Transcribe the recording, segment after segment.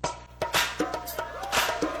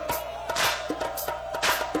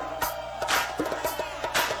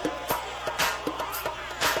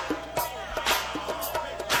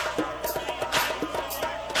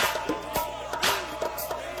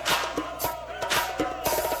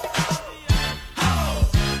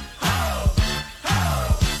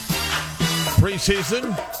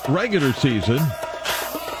preseason, regular season,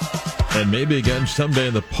 and maybe again someday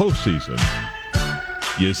in the postseason,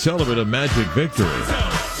 you celebrate a Magic victory.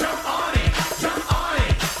 Jump on it, jump on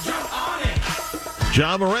it, jump on it.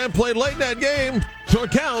 Ja Morant played late in that game, so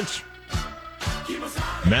it counts.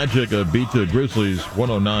 Magic beat the Grizzlies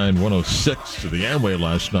 109-106 to the Amway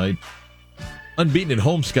last night. Unbeaten at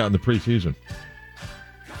home, Scott, in the preseason.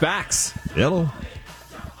 Facts. Hello.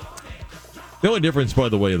 The only difference, by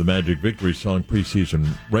the way, of the Magic victory song preseason,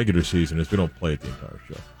 regular season, is we don't play it the entire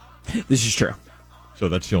show. This is true. So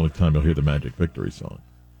that's the only time you'll hear the Magic victory song.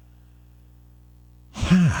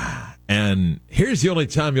 And here's the only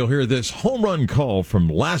time you'll hear this home run call from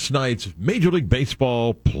last night's Major League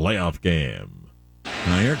Baseball playoff game.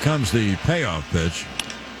 Now here comes the payoff pitch.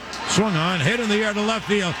 Swung on, hit in the air to left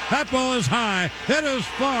field. That ball is high. It is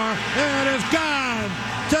far. It is gone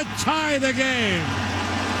to tie the game.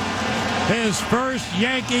 His first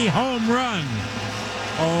Yankee home run.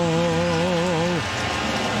 Oh,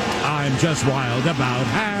 I'm just wild about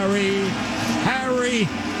Harry. Harry,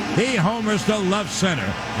 he homers to left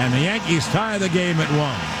center. And the Yankees tie the game at 1.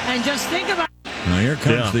 And just think about... Now here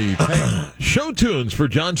comes the payoff. Show tunes for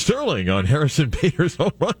John Sterling on Harrison Peters'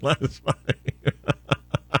 home run last night.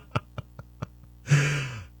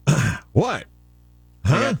 What?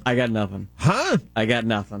 Huh? I got nothing. Huh? I got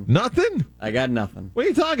nothing. Nothing? I got nothing. What are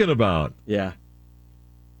you talking about? Yeah.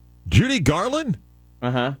 Judy Garland?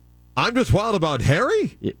 Uh-huh. I'm just wild about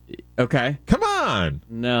Harry? Okay. Come on.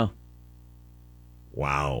 No.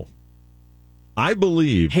 Wow. I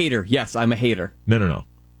believe... Hater. Yes, I'm a hater. No.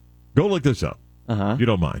 Go look this up. Uh-huh. If you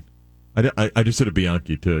don't mind. I just did a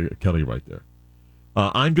Bianchi to Kelly right there.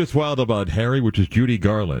 I'm just wild about Harry, which is Judy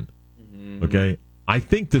Garland. Mm-hmm. Okay? I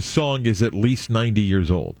think the song is at least 90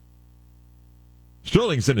 years old.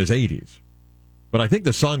 Sterling's in his 80s. But I think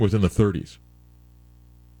the song was in the 30s.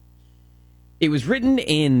 It was written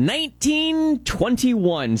in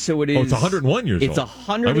 1921, so it is... Oh, it's 101 years old. It's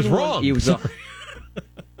 101. I was wrong. It was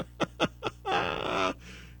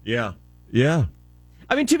Yeah.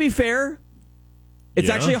 I mean, to be fair, it's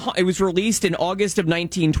actually... It was released in August of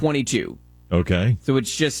 1922. Okay. So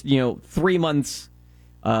it's just, 3 months...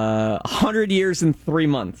 100 years and 3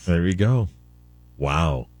 months. There you go.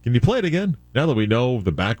 Wow. Can you play it again? Now that we know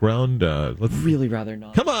the background, let's really rather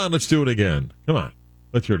not. Come on, let's do it again. Come on.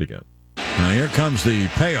 Let's hear it again. Now here comes the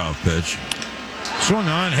payoff pitch. Swung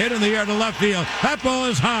on, hit in the air to left field. That ball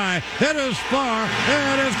is high. It is far.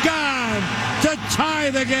 It is gone to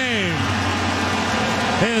tie the game.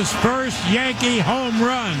 His first Yankee home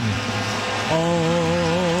run.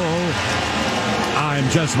 Oh, I'm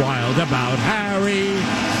just wild about Harry.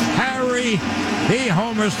 Harry, he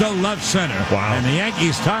homers to left center. Wow. And the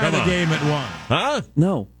Yankees tie the game at 1. Huh?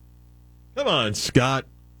 No. Come on, Scott.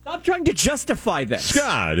 Stop trying to justify this.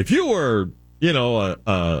 Scott, if you were,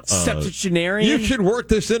 septuagenarian, you should work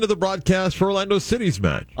this into the broadcast for Orlando City's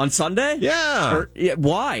match. On Sunday? Yeah.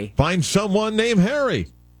 Why? Find someone named Harry.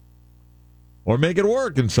 Or make it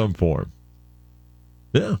work in some form.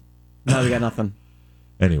 Yeah. No, we got nothing.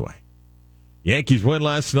 Anyway. Yankees win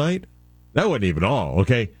last night. That wasn't even all,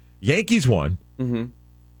 okay? Yankees won. Mm-hmm.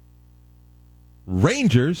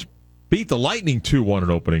 Rangers beat the Lightning 2-1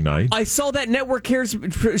 on opening night. I saw that network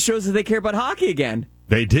shows that they care about hockey again.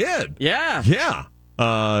 They did. Yeah. Yeah.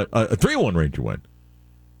 A 3-1 Ranger win.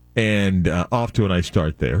 And off to a nice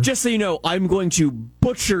start there. Just so you know, I'm going to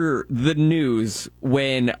butcher the news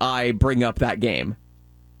when I bring up that game.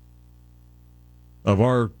 Of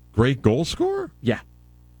our great goal scorer? Yeah.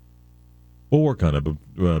 We'll work on it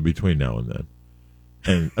between now and then.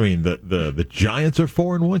 And, I mean, the Giants are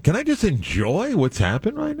 4-1. Can I just enjoy what's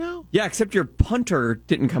happened right now? Yeah, except your punter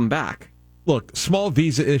didn't come back. Look, small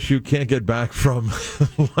visa issue, can't get back from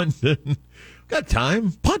London. Got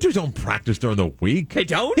time. Punters don't practice during the week. They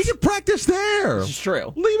don't? He can practice there. This is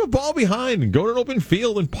true. Leave a ball behind and go to an open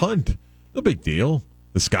field and punt. No big deal.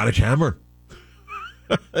 The Scottish Hammer.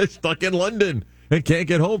 Stuck in London and can't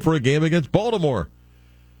get home for a game against Baltimore.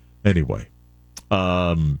 Anyway.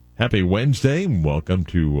 Happy Wednesday. Welcome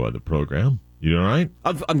to the program. You all right?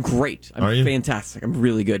 I'm great. Are you? Fantastic. I'm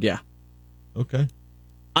really good, yeah. Okay.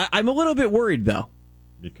 I'm a little bit worried, though.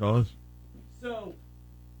 Because?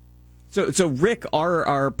 So Rick,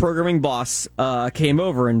 our programming boss, came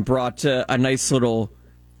over and brought a nice little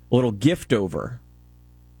gift over.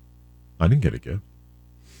 I didn't get a gift.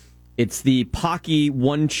 It's the Pocky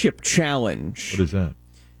One Chip Challenge. What is that?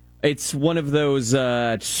 It's one of those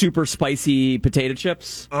super spicy potato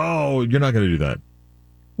chips. Oh, you're not going to do that.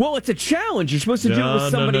 Well, it's a challenge. You're supposed to do it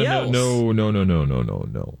with somebody else. No.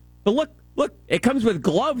 But look, it comes with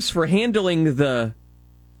gloves for handling the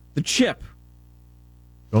chip.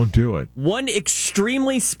 Don't do it. One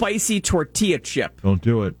extremely spicy tortilla chip. Don't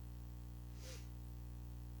do it.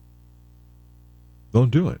 Don't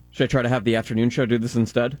do it. Should I try to have the afternoon show do this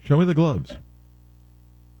instead? Show me the gloves.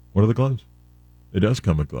 What are the gloves? It does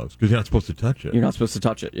come with gloves because you're not supposed to touch it. You're not supposed to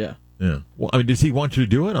touch it, yeah. Yeah. Well, I mean, does he want you to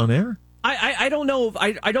do it on air? I don't know if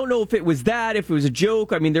I don't know if it was that, if it was a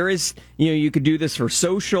joke. I mean, there is, you could do this for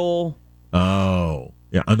social. Oh.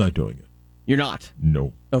 Yeah, I'm not doing it. You're not?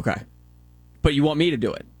 No. Okay. But you want me to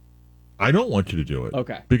do it? I don't want you to do it.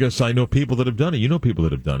 Okay. Because I know people that have done it. You know people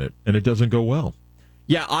that have done it, and it doesn't go well.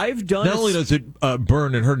 Yeah, I've done Not only does it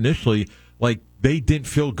burn and hurt initially, like they didn't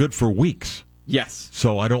feel good for weeks. Yes.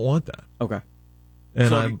 So I don't want that. Okay. And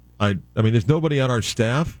So I mean, there's nobody on our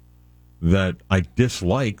staff that I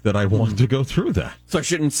dislike that I want to go through that. So I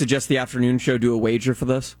shouldn't suggest the afternoon show do a wager for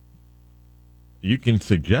this? You can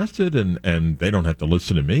suggest it, and they don't have to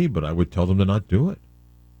listen to me, but I would tell them to not do it.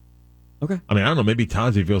 Okay. I mean, I don't know. Maybe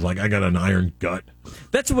Tazi feels like I got an iron gut.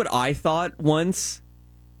 That's what I thought once,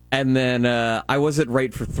 and then I wasn't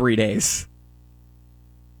right for 3 days.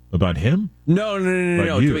 About him? No,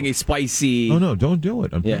 About you. doing a spicy... Oh, no, don't do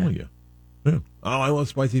it. I'm Yeah. telling you. Yeah. Oh, I love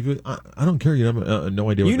spicy food. I don't care. You have no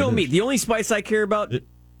idea what You know it me. is. The only spice I care about,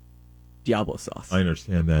 Diablo sauce. I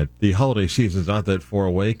understand that. The holiday season's not that far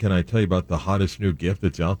away. Can I tell you about the hottest new gift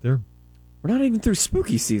that's out there? We're not even through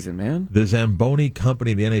spooky season, man. The Zamboni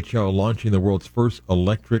company, the NHL, launching the world's first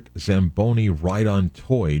electric Zamboni ride-on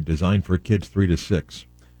toy designed for kids 3 to 6.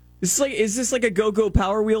 Is this like a Go-Go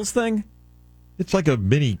Power Wheels thing? It's like a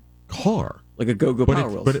mini car, Like a Go-Go but Power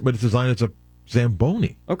it's, Wheels? but it's designed as a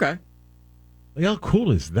Zamboni. Okay. Like, how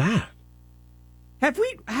cool is that? How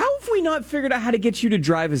have we not figured out how to get you to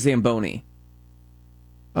drive a Zamboni?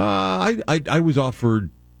 I was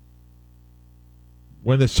offered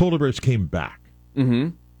when the Solar Bears came back. Mm-hmm.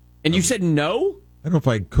 And you said no? I don't know if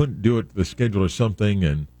I couldn't do it, the schedule or something,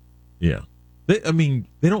 and yeah. They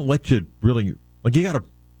don't let you really, like, you got to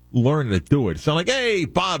learn to do it. It's not like, hey,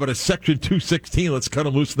 Bob, at a Section 216, let's cut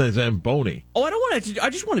him loose in the Zamboni. Oh, I don't want to. I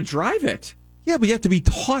just want to drive it. Yeah, but you have to be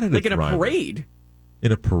taught it Like in a parade.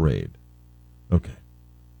 In a parade. Okay.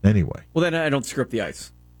 Anyway. Well, then I don't screw up the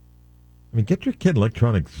ice. I mean, get your kid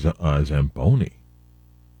electronic Zamboni.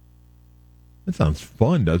 That sounds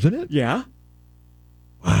fun, doesn't it? Yeah.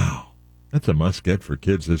 Wow. That's a must-get for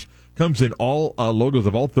kids. This comes in all logos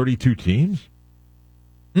of all 32 teams.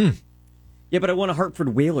 Yeah, but I want a Hartford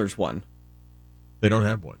Whalers one. They don't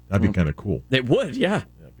have one. That'd be kind of cool. It would, yeah.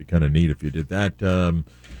 That'd be kind of neat if you did that.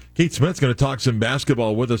 Kate Smith's going to talk some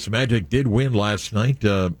basketball with us. Magic did win last night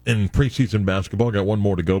in preseason basketball. Got one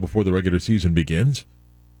more to go before the regular season begins.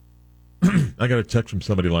 I got a text from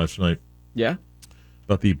somebody last night Yeah?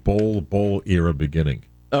 about the bowl era beginning.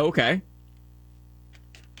 Oh, okay.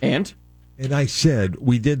 And? And I said,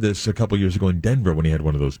 we did this a couple years ago in Denver when he had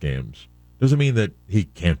one of those games. Doesn't mean that he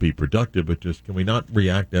can't be productive, but just can we not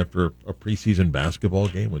react after a preseason basketball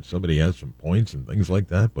game when somebody has some points and things like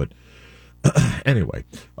that? But anyway.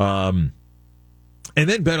 And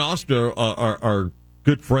then Ben Austro, our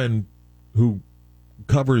good friend who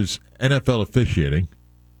covers NFL officiating,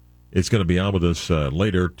 is going to be on with us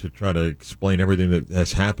later to try to explain everything that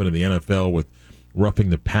has happened in the NFL with roughing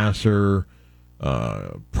the passer,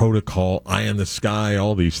 protocol, eye in the sky,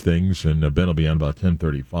 all these things. And Ben will be on about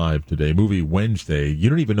 10:35 today. Movie Wednesday. You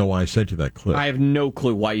don't even know why I sent you that clip. I have no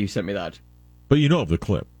clue why you sent me that. But you know of the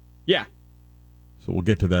clip. Yeah. So we'll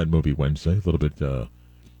get to that Movie Wednesday a little bit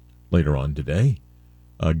later on today.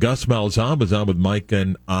 Gus Malzahn was on with Mike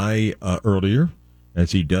and I earlier,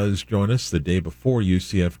 as he does join us the day before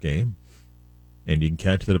UCF game. And you can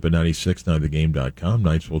catch that up at 96.9thegame.com.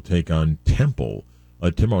 Knights will take on Temple.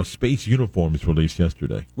 Tomorrow, space uniforms released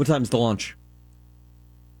yesterday. What time's the launch?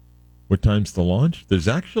 What time's the launch? There's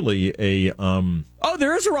actually a Oh,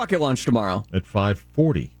 there is a rocket launch tomorrow. at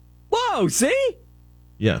 5:40. Whoa, see?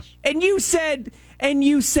 Yes. And you said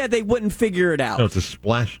they wouldn't figure it out. No, it's a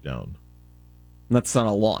splashdown. That's not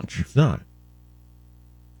a launch. It's not.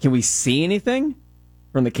 Can we see anything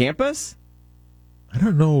from the campus? I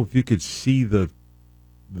don't know if you could see the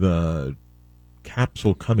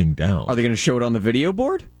capsule coming down. Are they going to show it on the video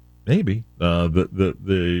board? Maybe.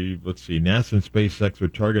 The let's see, NASA and SpaceX are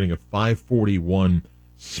targeting a 5:41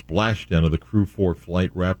 splashdown of the Crew 4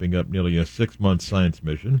 flight, wrapping up nearly a 6-month science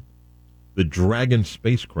mission. The Dragon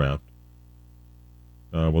spacecraft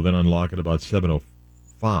will then unlock at about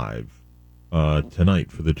 7:05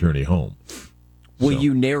 tonight for the journey home. Will So-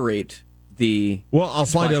 you narrate the... Well, I'll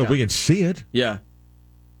find out if we can see it. Yeah.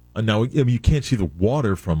 Now, I mean, you can't see the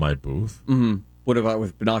water from my booth. Mm-hmm. What about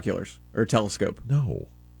with binoculars or a telescope? No,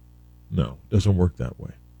 it doesn't work that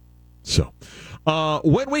way. So,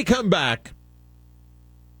 when we come back,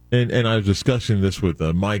 And I was discussing this with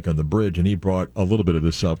Mike on the bridge, and he brought a little bit of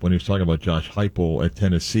this up when he was talking about Josh Heupel at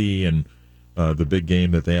Tennessee and the big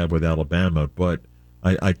game that they have with Alabama. But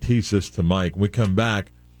I tease this to Mike. When we come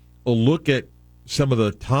back, we'll look at some of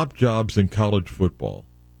the top jobs in college football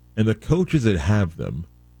and the coaches that have them,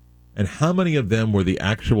 and how many of them were the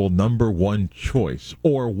actual number one choice,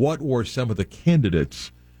 or what were some of the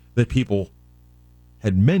candidates that people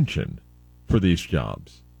had mentioned for these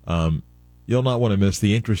jobs. You'll not want to miss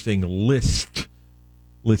the interesting lists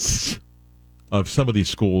of some of these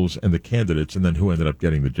schools and the candidates, and then who ended up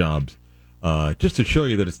getting the jobs. Just to show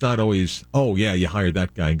you that it's not always, oh, yeah, you hired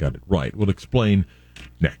that guy and got it right. We'll explain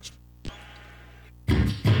next.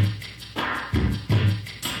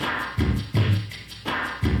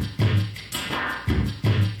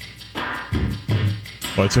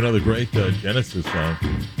 Oh, it's another great Genesis song.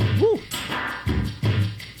 Woo!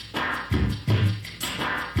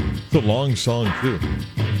 It's a long song, too.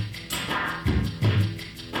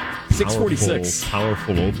 6:46.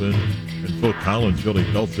 Powerful open. And Phil Collins really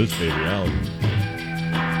belts this baby out.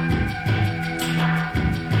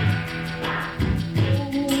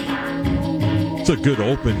 It's a good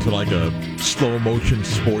open to like a slow motion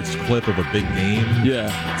sports clip of a big game.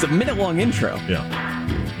 Yeah. It's a minute-long intro. Yeah.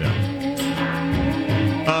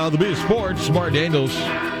 The Beat of Sports, Mark Daniels.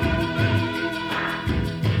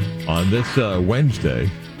 On this Wednesday.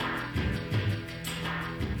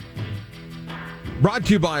 Brought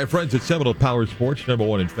to you by our friends at Seminole Power Sports, number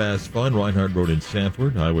one in fast fun, Reinhardt Road in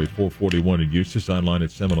Sanford, Highway 441 in Eustis, online at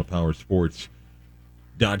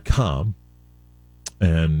SeminolePowersports.com.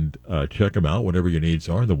 And check them out, whatever your needs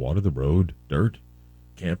are, the water, the road, dirt,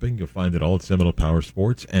 camping. You'll find it all at Seminole Power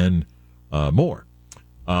Sports and more.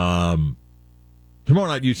 Tomorrow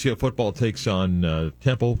night, UCF football takes on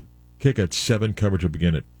Temple. Kick at 7. Coverage will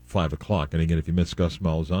begin at 5 o'clock. And again, if you missed Gus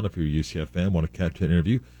Malzahn, if you're a UCF fan, want to catch that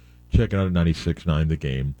interview, check it out at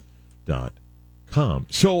 969thegame.com.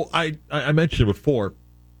 So I mentioned it before.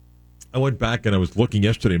 I went back and I was looking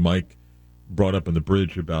yesterday. Mike brought up on the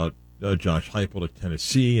bridge about Josh Heupel at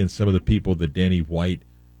Tennessee and some of the people that Danny White,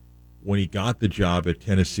 when he got the job at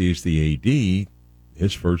Tennessee as the AD,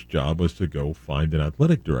 his first job was to go find an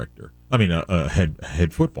athletic director. I mean, a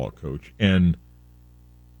head football coach. And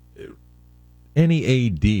any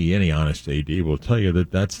AD, any honest AD, will tell you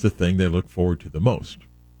that that's the thing they look forward to the most.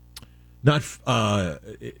 Not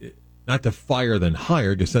to fire then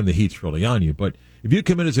hire, because then the heat's really on you. But if you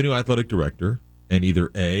come in as a new athletic director and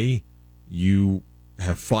either A, you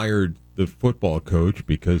have fired the football coach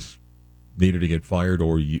because needed to get fired,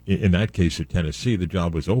 or you, in that case at Tennessee, the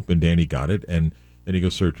job was open, Danny got it, and then he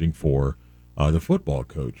goes searching for the football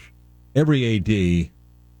coach. Every AD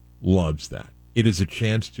loves that. It is a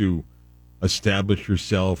chance to establish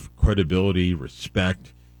yourself, credibility,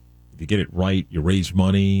 respect. If you get it right, you raise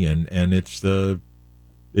money, and it's the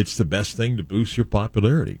best thing to boost your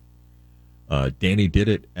popularity. Danny did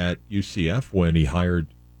it at UCF when he hired,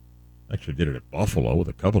 actually did it at Buffalo with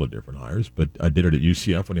a couple of different hires, but did it at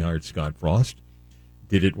UCF when he hired Scott Frost.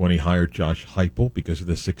 Did it when he hired Josh Heupel because of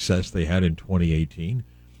the success they had in 2018.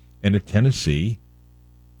 And at Tennessee,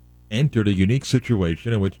 entered a unique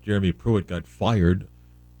situation in which Jeremy Pruitt got fired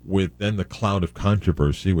with then the cloud of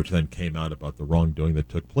controversy, which then came out about the wrongdoing that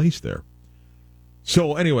took place there.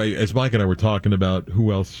 So anyway, as Mike and I were talking about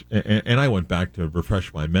who else, and I went back to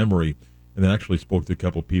refresh my memory, and then actually spoke to a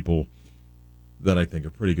couple people that I think are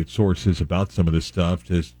pretty good sources about some of this stuff,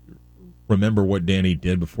 to remember what Danny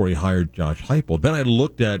did before he hired Josh Heupel. Then I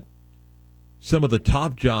looked at some of the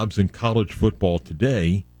top jobs in college football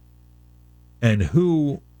today and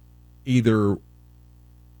who either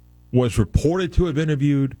was reported to have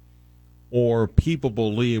interviewed or people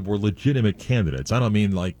believe were legitimate candidates. I don't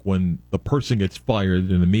mean like when the person gets fired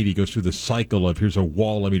and the media goes through the cycle of here's a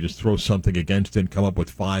wall, let me just throw something against it and come up with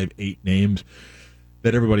 5, 8 names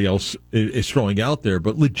that everybody else is throwing out there,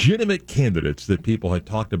 but legitimate candidates that people had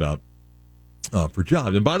talked about for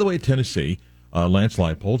jobs. And by the way, Tennessee, Lance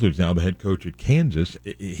Leipold, who's now the head coach at Kansas,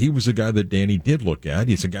 he was a guy that Danny did look at.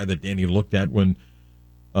 He's a guy that Danny looked at when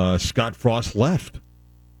Scott Frost left.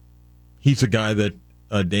 He's a guy that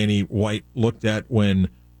Danny White looked at when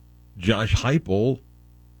Josh Heupel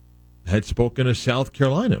had spoken to South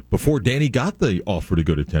Carolina before Danny got the offer to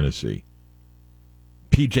go to Tennessee.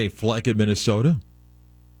 P.J. Fleck at Minnesota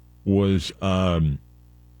was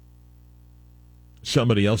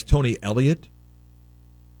somebody else. Tony Elliott,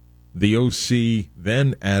 the OC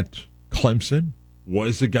then at Clemson,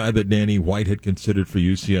 was the guy that Danny White had considered for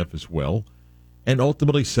UCF as well, and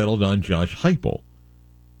ultimately settled on Josh Heupel.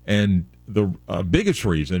 And the biggest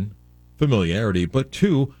reason, familiarity, but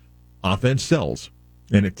 2, offense sells.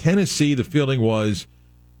 And at Tennessee, the feeling was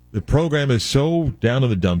The program is so down in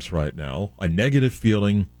the dumps right now, a negative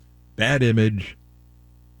feeling, bad image.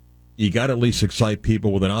 You got to at least excite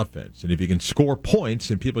people with an offense. And if you can score points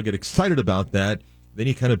and people get excited about that, then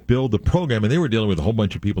you kind of build the program. And they were dealing with a whole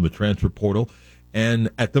bunch of people in the transfer portal. And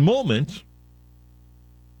at the moment,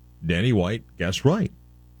 Danny White guessed right.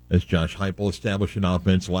 As Josh Heupel established an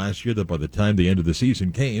offense last year that by the time the end of the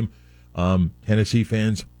season came, Tennessee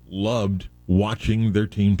fans loved watching their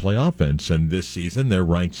team play offense. And this season, they're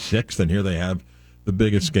ranked 6th, and here they have the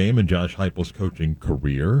biggest game in Josh Heupel's coaching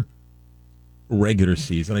career. Regular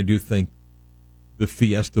season, I do think the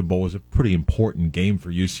Fiesta Bowl is a pretty important game for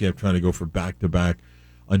UCF, trying to go for back-to-back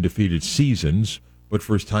undefeated seasons. But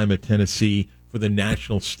for his time at Tennessee, for the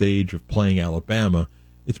national stage of playing Alabama,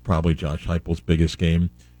 it's probably Josh Heupel's biggest game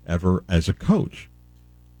ever as a coach.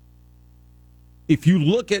 If you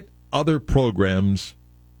look at other programs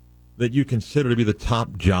that you consider to be the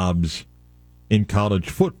top jobs in college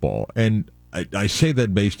football, and I say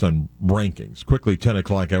that based on rankings. Quickly, 10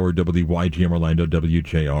 o'clock hour, WYGM Orlando,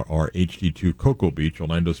 WJRR, HD2, Cocoa Beach,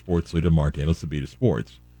 Orlando sports leader Marc Daniels, the beat of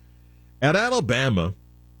sports. At Alabama,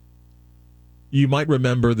 you might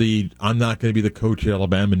remember I'm not going to be the coach at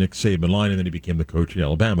Alabama, Nick Saban line, and then he became the coach at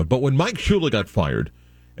Alabama. But when Mike Shula got fired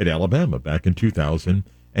at Alabama back in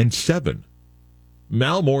 2007,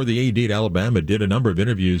 Mal Moore, the AD at Alabama, did a number of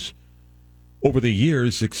interviews over the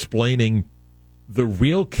years explaining the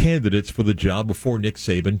real candidates for the job before Nick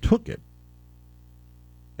Saban took it.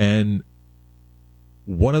 And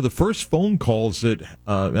one of the first phone calls that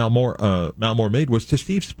Mal Moore made was to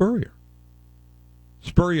Steve Spurrier.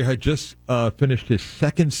 Spurrier had just finished his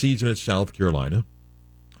second season at South Carolina,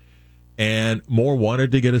 and Moore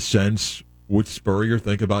wanted to get a sense, would Spurrier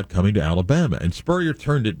think about coming to Alabama? And Spurrier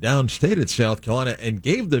turned it down, stayed at South Carolina, and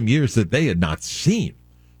gave them years that they had not seen.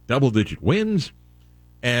 Double-digit wins.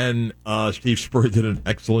 And Steve Spurrier did an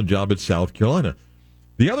excellent job at South Carolina.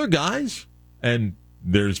 The other guys, and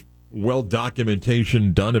there's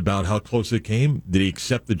documentation done about how close it came. Did he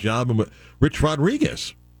accept the job? And Rich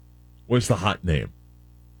Rodriguez was the hot name.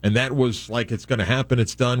 And that was like, it's going to happen,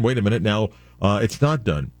 it's done. Wait a minute, now it's not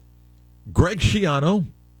done. Greg Schiano,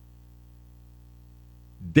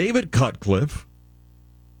 David Cutcliffe,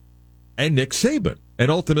 and Nick Saban.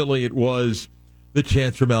 And ultimately it was the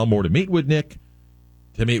chance for Mal Moore to meet with Nick,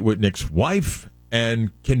 to meet with Nick's wife,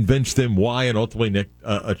 and convince them why, and ultimately Nick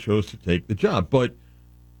chose to take the job. But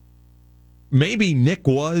maybe Nick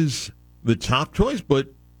was the top choice, but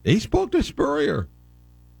he spoke to Spurrier.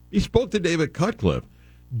 He spoke to David Cutcliffe.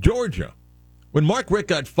 Georgia, when Mark Richt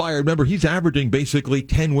got fired, remember, he's averaging basically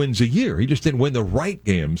 10 wins a year. He just didn't win the right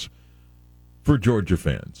games for Georgia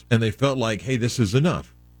fans, and they felt like, hey, this is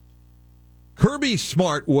enough. Kirby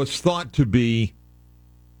Smart was thought to be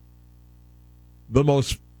the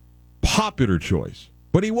most popular choice,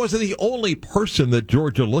 but he wasn't the only person that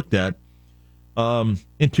Georgia looked at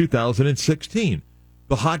in 2016.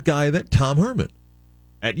 The hot guy, that Tom Herman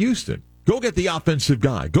at Houston. Go get the offensive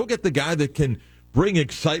guy. Go get the guy that can bring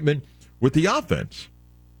excitement with the offense.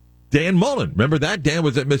 Dan Mullen. Remember that? Dan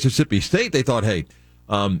was at Mississippi State. They thought, hey,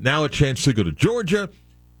 now a chance to go to Georgia,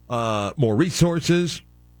 more resources.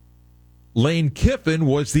 Lane Kiffin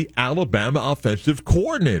was the Alabama offensive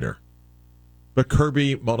coordinator. But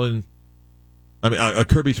Kirby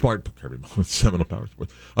Smart, Seminole Power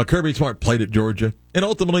Sports. Kirby Smart played at Georgia, and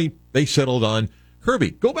ultimately they settled on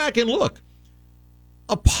Kirby. Go back and look.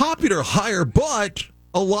 A popular hire, but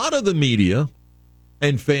a lot of the media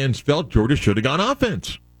and fans felt Georgia should have gone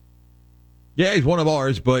offense. Yeah, he's one of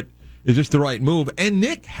ours, but is this the right move? And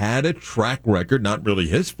Nick had a track record, not really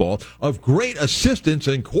his fault, of great assistants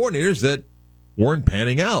and coordinators that weren't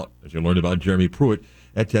panning out, as you learned about Jeremy Pruitt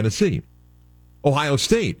at Tennessee. Ohio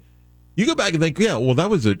State. You go back and think, yeah, well, that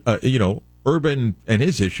was Urban and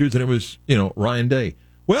his issues, and it was, Ryan Day.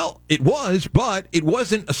 Well, it was, but it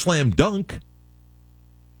wasn't a slam dunk.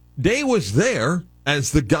 Day was there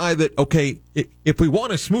as the guy that, okay, if we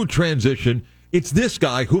want a smooth transition, it's this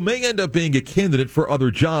guy who may end up being a candidate for other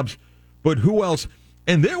jobs, but who else?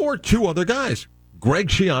 And there were two other guys. Greg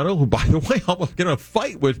Schiano, who, by the way, almost got in a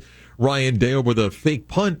fight with Ryan Day over the fake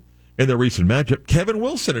punt in their recent matchup. Kevin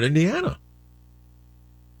Wilson at Indiana.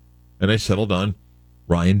 And they settled on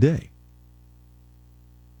Ryan Day.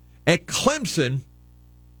 At Clemson,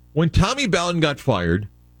 when Tommy Bowden got fired,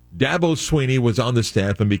 Dabo Swinney was on the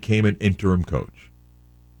staff and became an interim coach.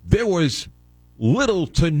 There was little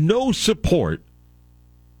to no support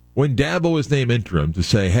when Dabo was named interim to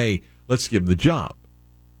say, hey, let's give him the job.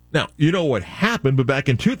 Now, you know what happened, but back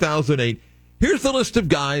in 2008, here's the list of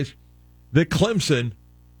guys that Clemson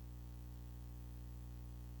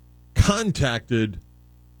contacted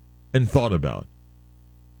and thought about.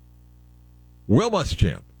 Will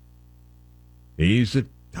Muschamp. He's a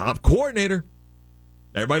top coordinator.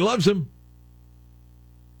 Everybody loves him.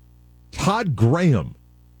 Todd Graham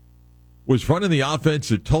was running the offense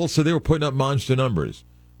at Tulsa. They were putting up monster numbers.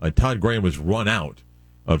 Todd Graham was run out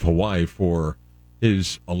of Hawaii for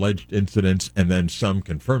his alleged incidents and then some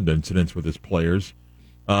confirmed incidents with his players.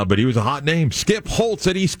 But he was a hot name. Skip Holtz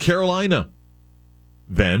at East Carolina.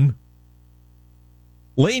 Then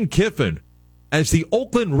Lane Kiffin as the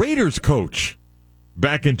Oakland Raiders coach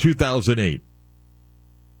back in 2008.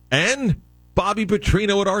 And Bobby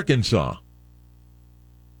Petrino at Arkansas.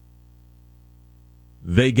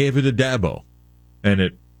 They gave it to Dabo, and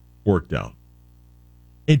it worked out.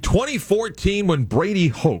 In 2014, when Brady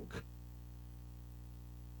Hoke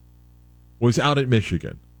was out at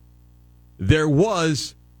Michigan, there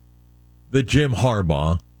was the Jim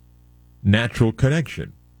Harbaugh natural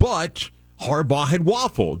connection. But Harbaugh had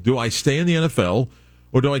waffled. Do I stay in the NFL,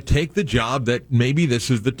 or do I take the job that maybe this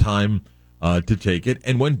is the time to take it,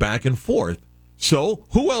 and went back and forth? So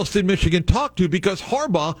who else did Michigan talk to? Because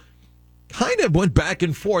Harbaugh kind of went back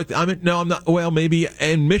and forth. I mean, no, I'm not. Well, maybe.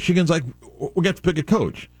 And Michigan's like, we got to pick a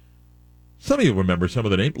coach. Some of you remember some of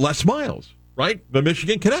the names. Les Miles, right? The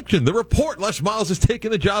Michigan connection. The report, Les Miles has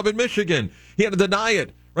taken the job in Michigan. He had to deny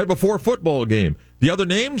it right before a football game. The other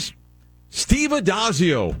names, Steve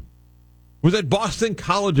Adazio was at Boston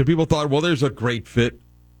College, and people thought, well, there's a great fit.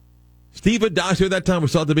 Steve Adazio at that time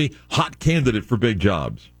was thought to be hot candidate for big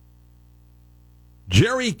jobs.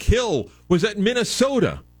 Jerry Kill was at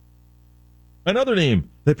Minnesota. Another name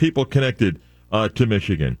that people connected to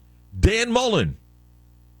Michigan. Dan Mullen.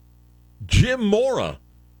 Jim Mora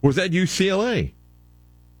was at UCLA.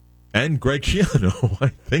 And Greg Schiano, I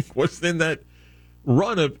think, was in that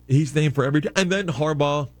run of he's named for every job. And then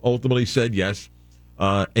Harbaugh ultimately said yes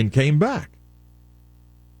and came back.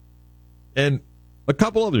 And a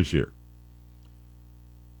couple others here.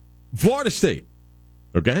 Florida State.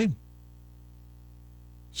 Okay?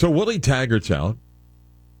 So Willie Taggart's out.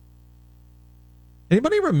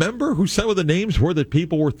 Anybody remember who some of the names were that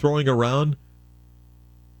people were throwing around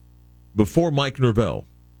before Mike Norvell?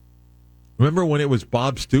 Remember when it was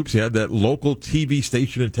Bob Stoops? He had that local TV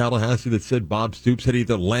station in Tallahassee that said Bob Stoops had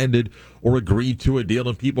either landed or agreed to a deal,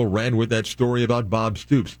 and people ran with that story about Bob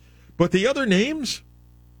Stoops. But the other names?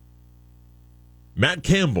 Matt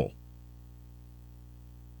Campbell.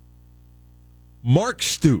 Mark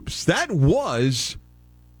Stoops. That was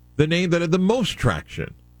the name that had the most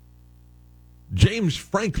traction. James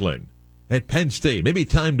Franklin at Penn State. Maybe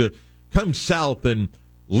time to come south and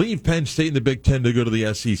leave Penn State in the Big Ten to go to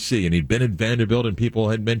the SEC. And he'd been at Vanderbilt, and people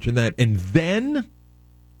had mentioned that. And then,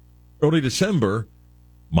 early December,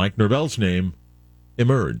 Mike Norvell's name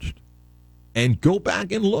emerged. And go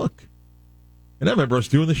back and look. And I remember us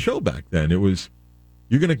doing the show back then. It was,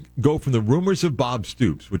 you're going to go from the rumors of Bob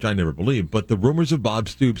Stoops, which I never believed, but the rumors of Bob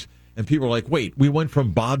Stoops. And people were like, wait, we went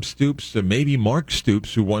from Bob Stoops to maybe Mark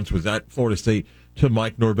Stoops, who once was at Florida State, to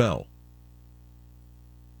Mike Norvell.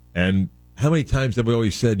 And how many times have we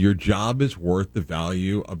always said your job is worth the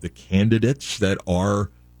value of the candidates that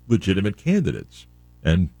are legitimate candidates?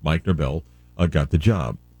 And Mike Norvell got the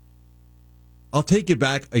job. I'll take you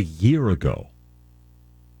back a year ago.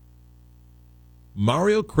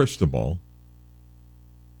 Mario Cristobal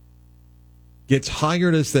gets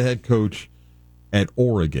hired as the head coach at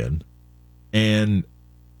Oregon, and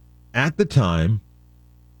at the time,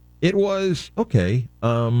 it was okay.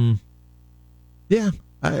 Yeah,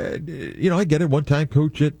 I get it. One-time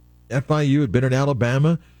coach at FIU, had been in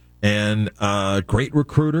Alabama, and great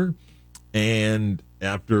recruiter. And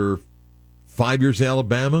after 5 years in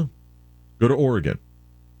Alabama, go to Oregon.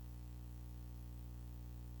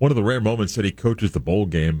 One of the rare moments that he coaches the bowl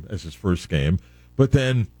game as his first game, but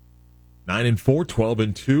then 9-4,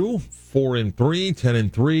 12-2, 4-3,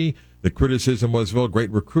 10-3. The criticism was, well,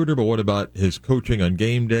 great recruiter, but what about his coaching on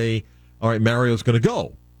game day? All right, Mario's going to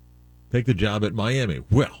go take the job at Miami.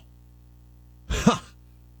 Well,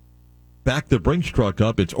 back the Brinks truck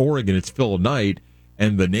up. It's Oregon. It's Phil Knight,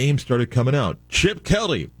 and the names started coming out. Chip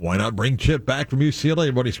Kelly. Why not bring Chip back from UCLA?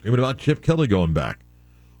 Everybody's screaming about Chip Kelly going back.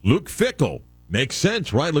 Luke Fickell. Makes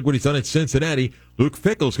sense, right? Look what he's done at Cincinnati. Luke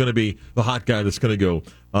Fickell's going to be the hot guy that's going to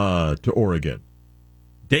go to Oregon.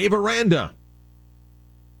 Dave Aranda.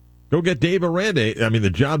 Go get Dave Aranda. I mean, the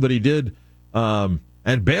job that he did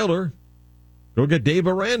at Baylor. Go get Dave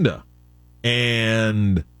Aranda.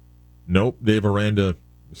 And nope, Dave Aranda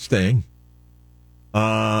staying.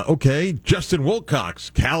 Okay, Justin Wilcox.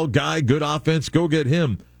 Cal guy, good offense. Go get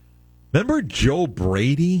him. Remember Joe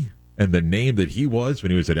Brady? And the name that he was when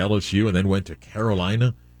he was at LSU and then went to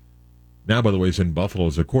Carolina. Now, by the way, he's in Buffalo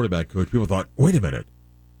as a quarterback coach. People thought, wait a minute,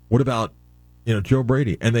 what about Joe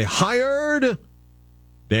Brady. And they hired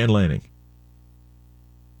Dan Lanning.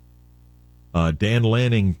 Dan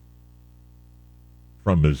Lanning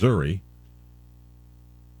from Missouri,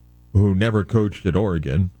 who never coached at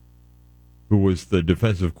Oregon, who was the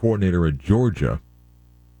defensive coordinator at Georgia,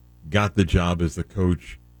 got the job as the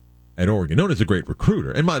coach at Oregon. Known as a great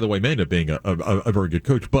recruiter. And by the way, may end up being a very good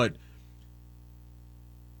coach. But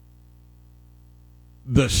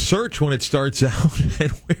the search when it starts out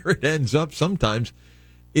and where it ends up sometimes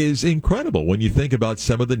is incredible when you think about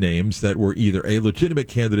some of the names that were either legitimate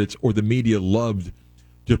candidates or the media loved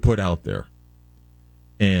to put out there.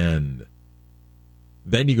 And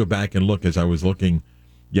then you go back and look, as I was looking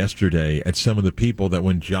yesterday, at some of the people that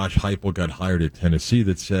when Josh Heupel got hired at Tennessee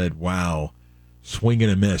that said, wow, swing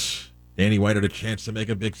and a miss. Danny White had a chance to make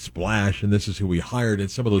a big splash, and this is who we hired. And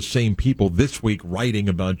some of those same people this week writing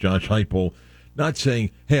about Josh Heupel, not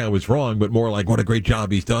saying, hey, I was wrong, but more like, what a great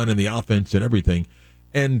job he's done in the offense and everything.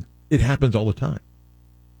 And it happens all the time.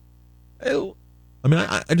 I mean,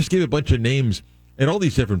 I just gave a bunch of names in all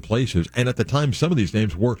these different places, and at the time, some of these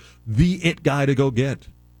names were the it guy to go get.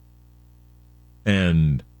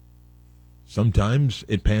 And sometimes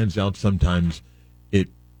it pans out, sometimes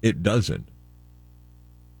it doesn't.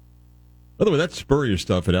 By the way, that Spurrier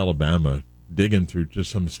stuff at Alabama, digging through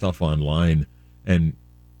just some stuff online, and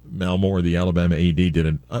Mal Moore, the Alabama AD,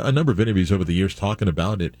 did a number of interviews over the years talking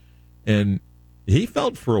about it, and he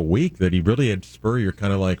felt for a week that he really had Spurrier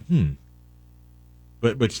kind of like,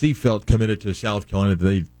 But Steve felt committed to South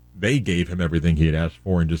Carolina. They gave him everything he had asked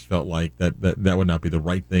for and just felt like that would not be the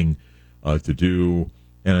right thing to do.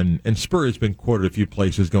 And Spurrier has been quoted a few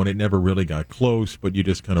places going, it never really got close, but you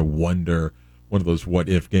just kind of wonder, one of those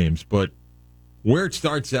what-if games. But where it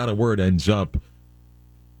starts out and where it ends up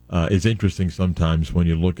is interesting sometimes when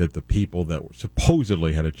you look at the people that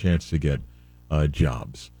supposedly had a chance to get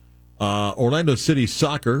jobs. Orlando City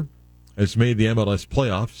Soccer has made the MLS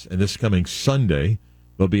playoffs, and this coming Sunday,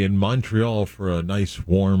 they'll be in Montreal for a nice,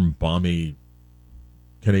 warm, balmy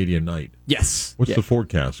Canadian night. Yes. What's the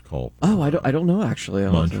forecast called? Oh, I don't know, actually.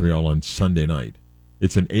 Montreal on Sunday night.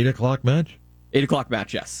 It's an 8 o'clock match? 8 o'clock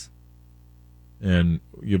match, yes. And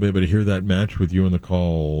you'll be able to hear that match with you on the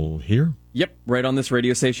call here? Yep, right on this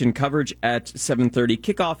radio station. Coverage at 7:30.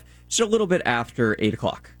 Kickoff just a little bit after 8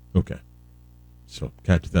 o'clock. Okay. So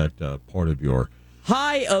catch that part of your...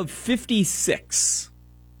 High of 56.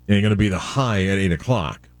 Ain't going to be the high at 8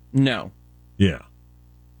 o'clock. No. Yeah.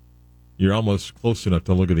 You're almost close enough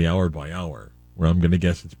to look at the hour by hour, where I'm going to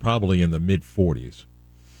guess it's probably in the mid-40s.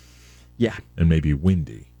 Yeah. And maybe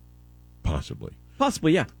windy, possibly.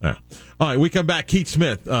 Possibly, yeah. All right, we come back. Keith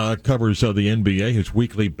Smith covers the NBA, his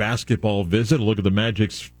weekly basketball visit, a look at the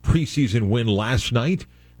Magic's preseason win last night,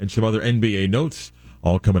 and some other NBA notes,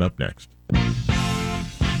 all coming up next.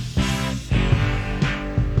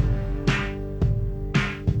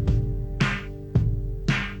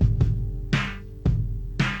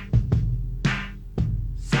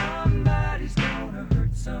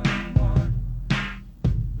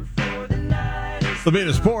 The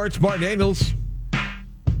Beta Sports, Mark Daniels.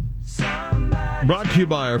 Brought to you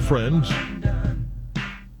by our friends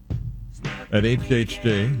at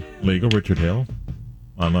HHJ Legal, Richard Hale.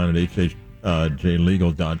 Online at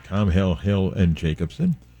hhjlegal.com. Hale and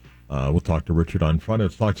Jacobson. We'll talk to Richard on Friday.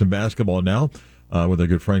 Let's talk some basketball now with our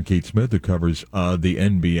good friend Keith Smith, who covers the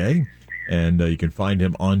NBA. And you can find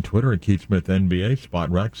him on Twitter at Keith Smith NBA,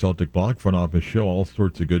 Spot Rack, Celtic Block, Front Office Show, all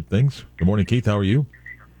sorts of good things. Good morning, Keith. How are you?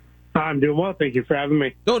 I'm doing well. Thank you for having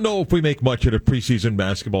me. Don't know if we make much of the preseason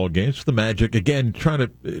basketball games. The Magic, again, trying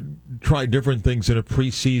to try different things in a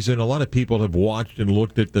preseason. A lot of people have watched and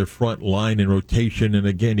looked at their front line and rotation. And,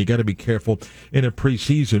 again, you got to be careful in a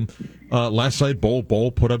preseason. Last night, Bol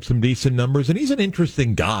put up some decent numbers. And he's an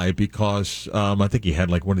interesting guy because I think he had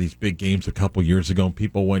like one of these big games a couple years ago, and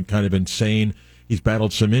people went kind of insane. He's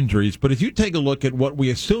battled some injuries. But as you take a look at what we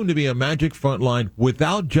assume to be a Magic front line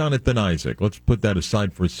without Jonathan Isaac, let's put that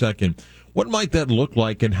aside for a second. What might that look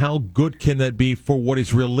like, and how good can that be for what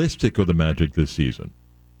is realistic of the Magic this season?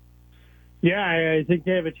 Yeah, I think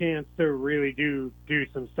they have a chance to really do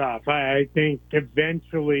some stuff. I think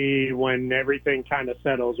eventually, when everything kind of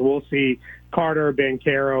settles, we'll see Carter,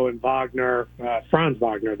 Banchero, and Wagner, Franz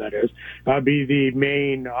Wagner, that is, be the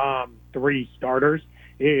main three starters.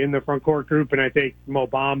 in the front court group, and I think Mo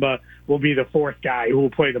Bamba will be the fourth guy who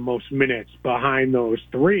will play the most minutes behind those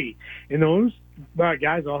three. And those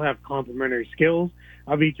guys all have complementary skills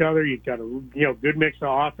of each other. You've got a good mix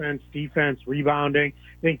of offense, defense, rebounding.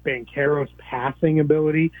 I think Banchero's passing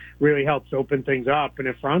ability really helps open things up. And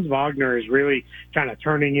if Franz Wagner is really kind of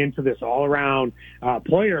turning into this all-around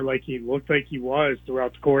player like he looked like he was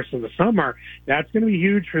throughout the course of the summer, that's going to be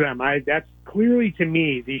huge for them. That's clearly, to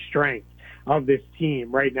me, the strength of this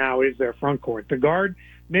team right now is their front court. The guard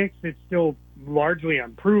mix, it's still largely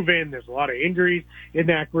unproven. There's a lot of injuries in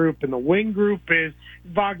that group, and the wing group is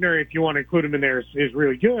Wagner, if you want to include him in there, is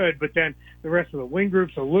really good, but then the rest of the wing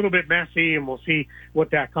group's a little bit messy, and we'll see what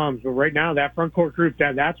that comes. But right now, that front court group,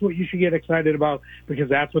 that's what you should get excited about, because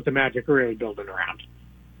that's what the Magic are really building around.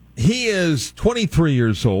 He is 23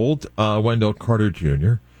 years old, Wendell Carter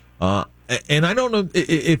Jr., and I don't know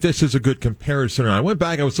if this is a good comparison. I went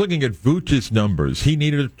back, I was looking at Vooch's numbers. He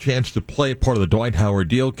needed a chance to play part of the Dwight Howard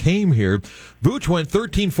deal, came here. Vooch went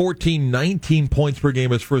 13, 14, 19 points per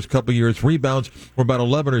game his first couple of years. Rebounds were about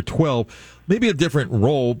 11 or 12. Maybe a different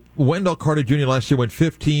role. Wendell Carter Jr. last year went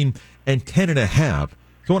 15 and 10.5.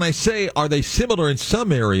 So when I say, are they similar in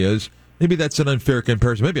some areas, maybe that's an unfair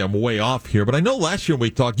comparison. Maybe I'm way off here. But I know last year when we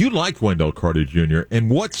talked, you liked Wendell Carter Jr., and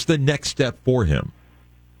what's the next step for him?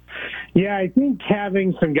 Yeah, I think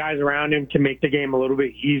having some guys around him can make the game a little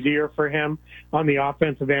bit easier for him on the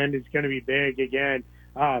offensive end. It's going to be big. Again,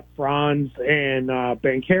 Franz and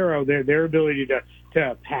Banchero, their ability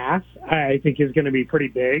to pass, I think, is going to be pretty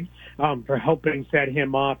big for helping set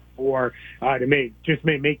him up for to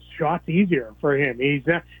make shots easier for him. He's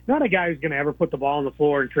not a guy who's going to ever put the ball on the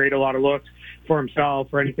floor and trade a lot of looks for himself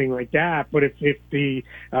or anything like that. But if the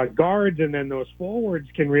guards and then those forwards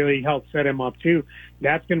can really help set him up too,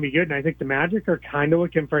 that's going to be good. And I think the Magic are kind of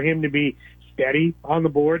looking for him to be steady on the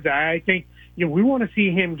boards. I think we want to see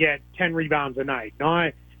him get 10 rebounds a night,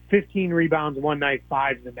 not 15 rebounds one night,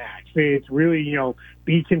 5 the max. It's really,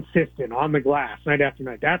 be consistent on the glass night after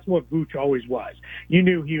night. That's what Vooch always was. You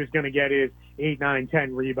knew he was going to get his 8, 9,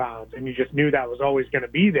 10 rebounds, and you just knew that was always going to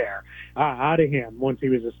be there out of him once he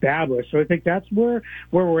was established. So I think that's where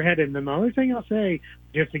we're headed. And then the other thing I'll say,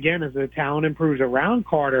 just again, as the talent improves around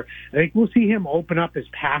Carter, I think we'll see him open up his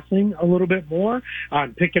passing a little bit more,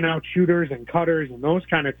 picking out shooters and cutters and those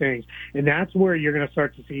kind of things. And that's where you're going to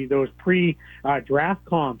start to see those pre-draft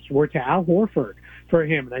comps were to Al Horford for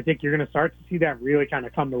him. And I think you're going to start to see that really kind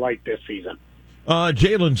of come to light this season.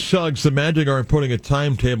 Jalen Suggs, the Magic aren't putting a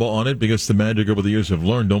timetable on it because the Magic over the years have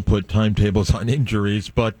learned don't put timetables on injuries.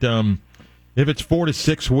 But if it's 4 to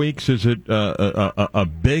 6 weeks, is it a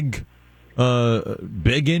big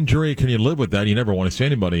injury? Can you live with that? You never want to see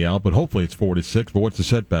anybody out, but hopefully it's 4 to 6. But what's the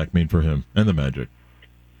setback mean for him and the Magic?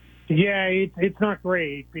 Yeah, it's not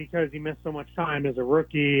great because he missed so much time as a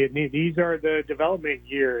rookie. These are the development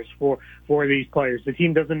years for these players. The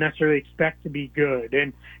team doesn't necessarily expect to be good,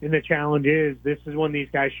 and the challenge is this is when these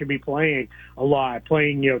guys should be playing a lot,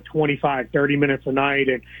 playing 25, 30 minutes a night,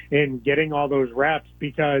 and getting all those reps.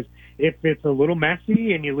 Because if it's a little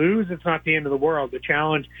messy and you lose, it's not the end of the world. The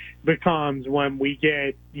challenge becomes when we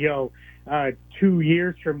get 2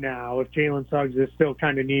 years from now, if Jalen Suggs is still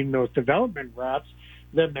kind of needing those development reps,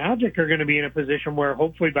 the Magic are going to be in a position where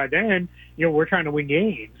hopefully by then, we're trying to win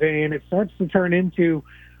games. And it starts to turn into,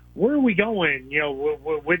 where are we going,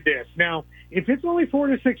 with this? Now, if it's only 4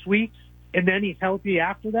 to 6 weeks and then he's healthy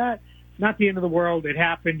after that, not the end of the world. It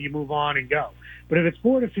happened. You move on and go. But if it's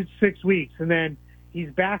 4 to 6 weeks and then he's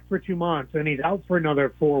back for 2 months and he's out for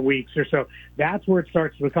another 4 weeks or so, that's where it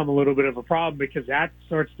starts to become a little bit of a problem because that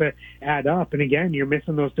starts to add up. And again, you're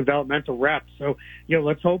missing those developmental reps. So,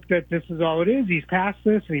 let's hope that this is all it is. He's past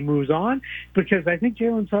this and he moves on, because I think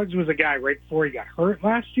Jalen Suggs was a guy right before he got hurt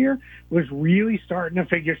last year was really starting to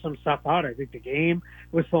figure some stuff out. I think the game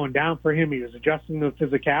was slowing down for him. He was adjusting the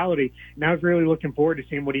physicality, and I was really looking forward to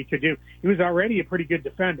seeing what he could do. He was already a pretty good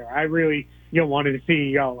defender. I really wanted to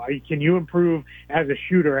see, can you improve as a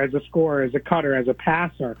shooter, as a scorer, as a cutter, as a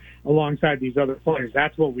passer alongside these other players?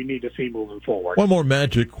 That's what we need to see moving forward. One more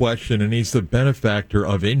Magic question, and he's the benefactor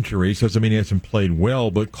of injuries. Doesn't mean he hasn't played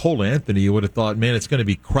well, but Cole Anthony, you would have thought, man, it's going to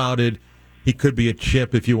be crowded. He could be a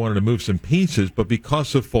chip if you wanted to move some pieces, but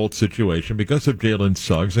because of Fultz's situation, because of Jalen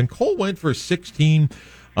Suggs, and Cole went for 16,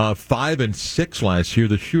 5 and 6 last year.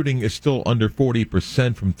 The shooting is still under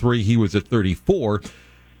 40% from 3. He was at 34.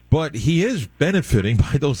 But he is benefiting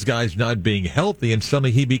by those guys not being healthy, and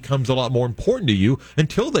suddenly he becomes a lot more important to you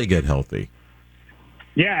until they get healthy.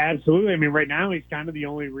 Yeah, absolutely. I mean, right now he's kind of the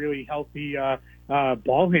only really healthy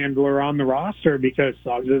ball handler on the roster because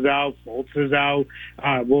Suggs is out, Fultz is out.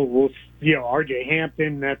 We'll R.J.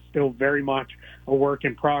 Hampton, that's still very much a work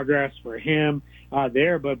in progress for him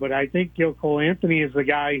there. But I think Cole Anthony is the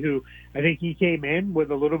guy who I think he came in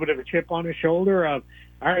with a little bit of a chip on his shoulder of,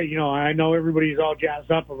 all right, I know everybody's all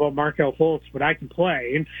jazzed up about Markel Fultz, but I can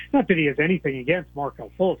play. And not that he has anything against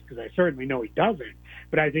Markel Fultz, because I certainly know he doesn't.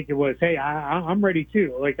 But I think it was, hey, I'm ready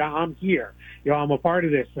too. Like, I'm here. I'm a part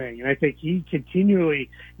of this thing. And I think he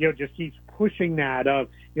continually, just keeps pushing that of,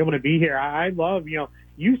 I'm going to be here. I love,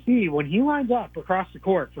 you see when he lines up across the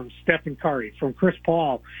court from Stephen Curry, from Chris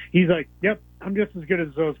Paul, he's like, yep, I'm just as good as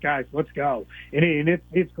those guys. Let's go. And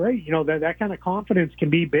it's great. That kind of confidence can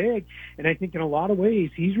be big. And I think in a lot of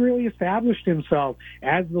ways, he's really established himself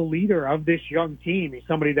as the leader of this young team. He's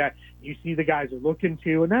somebody that you see the guys are looking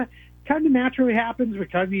to. And that kind of naturally happens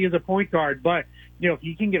because he is a point guard. But, if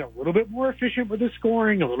he can get a little bit more efficient with his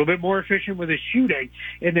scoring, a little bit more efficient with his shooting,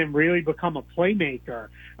 and then really become a playmaker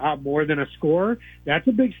more than a scorer, that's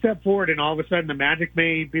a big step forward. And all of a sudden, the Magic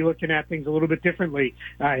may be looking at things a little bit differently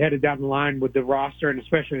headed down the line with the roster, and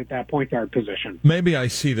especially at that point guard position. Maybe I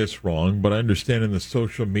see this wrong, but I understand in the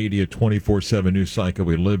social media 24/7 news cycle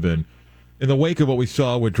we live in the wake of what we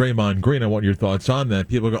saw with Draymond Green, I want your thoughts on that.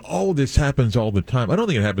 People go, oh, this happens all the time. I don't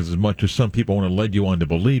think it happens as much as some people want to lead you on to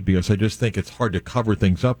believe, because I just think it's hard to cover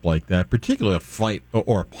things up like that, particularly a fight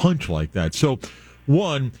or a punch like that. So,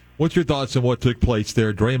 one, what's your thoughts on what took place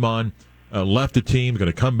there? Draymond left the team, going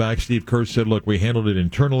to come back. Steve Kerr said, look, we handled it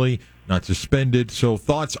internally, not suspended. So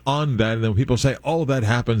thoughts on that? And then people say, oh, that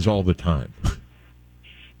happens all the time.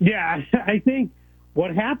 Yeah, I think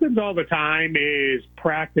what happens all the time is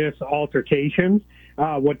practice altercations.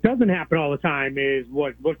 What doesn't happen all the time is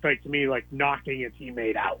what looked like to me like knocking a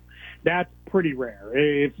teammate out. That's pretty rare.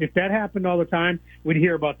 If that happened all the time, we'd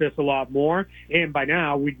hear about this a lot more. And by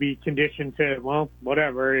now, we'd be conditioned to, well,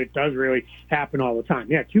 whatever. It does really happen all the time.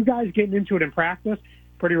 Yeah, two guys getting into it in practice,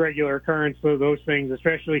 pretty regular occurrence for those things,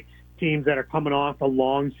 especially teams that are coming off a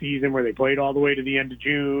long season where they played all the way to the end of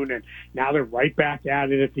June, and now they're right back at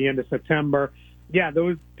it at the end of September. Yeah,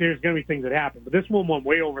 there's going to be things that happen. But this one went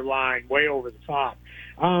way over the line, way over the top.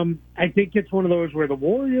 I think it's one of those where the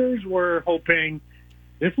Warriors were hoping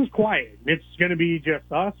this is quiet. It's going to be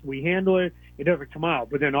just us. We handle it. It doesn't come out.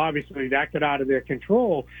 But then obviously that got out of their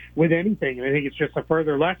control with anything. And I think it's just a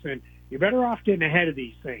further lesson. You're better off getting ahead of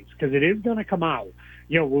these things because it is going to come out,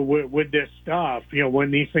 with this stuff,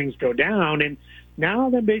 when these things go down. And now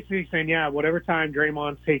they're basically saying, yeah, whatever time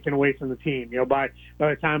Draymond's taken away from the team, by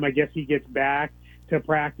the time I guess he gets back to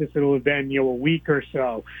practice, it'll have been, a week or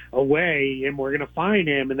so away, and we're going to fine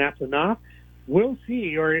him, and that's enough. We'll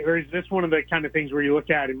see. Or is this one of the kind of things where you look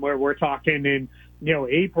at and where we're talking in,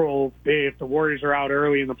 April, if the Warriors are out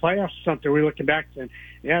early in the playoffs or something, we're looking back and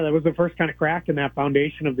yeah, that was the first kind of crack in that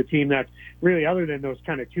foundation of the team that's really, other than those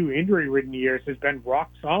kind of two injury-ridden years, has been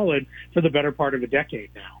rock solid for the better part of a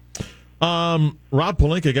decade now. Rob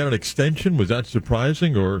Pelinka got an extension. Was that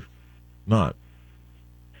surprising or not?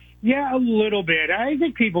 Yeah, a little bit. I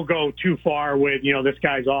think people go too far with, this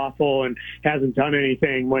guy's awful and hasn't done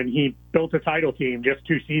anything when he built a title team just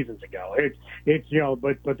 2 seasons ago. It's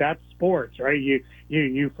but that's sports, right?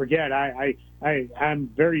 You forget. I'm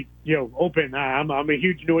very, open. I'm a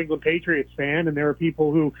huge New England Patriots fan, and there are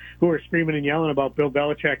people who are screaming and yelling about Bill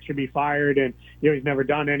Belichick should be fired and, he's never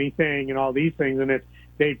done anything and all these things. And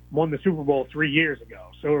they won the Super Bowl 3 years ago.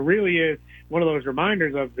 So it really is one of those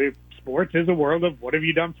reminders of sports is a world of what have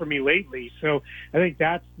you done for me lately. So I think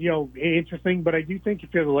that's, interesting. But I do think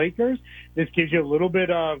if you're the Lakers, this gives you a little bit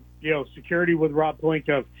of, security with Rob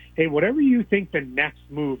Pelinka of, hey, whatever you think the next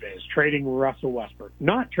move is, trading Russell Westbrook,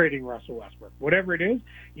 not trading Russell Westbrook, whatever it is,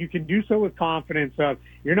 you can do so with confidence of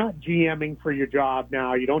you're not GMing for your job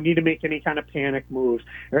now. You don't need to make any kind of panic moves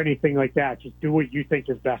or anything like that. Just do what you think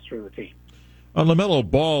is best for the team. On LaMelo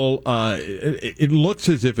Ball, it looks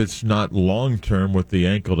as if it's not long-term with the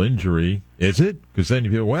ankle injury, is it? Because then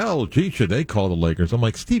you go, well, gee, should they call the Lakers? I'm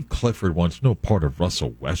like, Steve Clifford wants no part of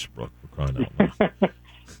Russell Westbrook, for crying out loud.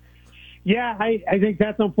 Yeah, I think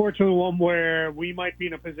that's unfortunately one where we might be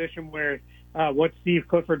in a position where what Steve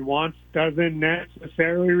Clifford wants doesn't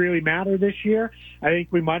necessarily really matter this year. I think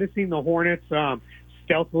we might have seen the Hornets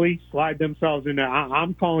stealthily slide themselves into,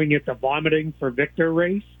 I'm calling it the vomiting for Victor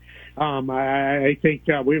race. I think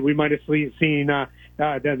we might have seen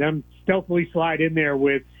them stealthily slide in there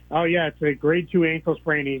with, oh, yeah, it's a grade 2 ankle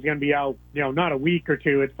sprain. He's going to be out, not a week or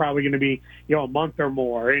two. It's probably going to be, a month or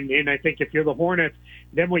more. And I think if you're the Hornets,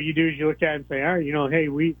 then what you do is you look at it and say, all right, hey,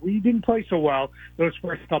 we didn't play so well those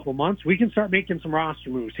first couple months. We can start making some roster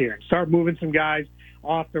moves here and start moving some guys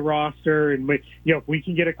off the roster, and if we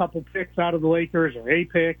can get a couple picks out of the Lakers or a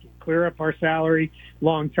pick and clear up our salary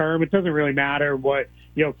long term, it doesn't really matter what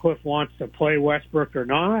Cliff wants to play Westbrook or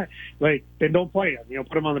not. Then don't play him.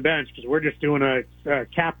 Put him on the bench because we're just doing a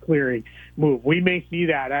cap clearing move. We may see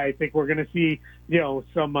that. I think we're going to see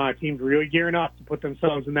some teams really gearing up to put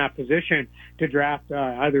themselves in that position to draft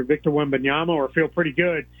either Victor Wembanyama or feel pretty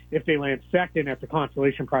good if they land second at the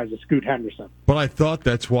consolation prize of Scoot Henderson. But I thought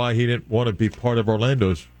that's why he didn't want to be part of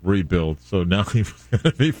Orlando's rebuild. So now he's going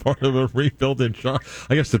to be part of a rebuild in Charlotte.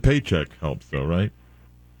 I guess the paycheck helps, though, right?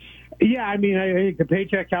 Yeah, I think the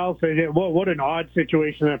paycheck helps. What an odd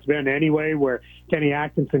situation that's been anyway, where Kenny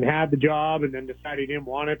Atkinson had the job and then decided he didn't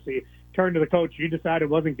want it. So you turned to the coach you decided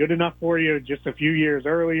wasn't good enough for you just a few years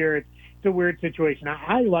earlier. It's a weird situation.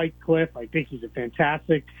 I like Cliff. I think he's a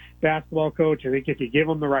fantastic basketball coach. I think if you give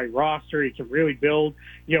him the right roster, he can really build,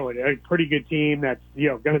 a pretty good team that's,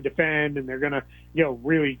 going to defend, and they're going to,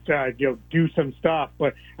 really, do some stuff.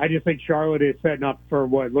 But I just think Charlotte is setting up for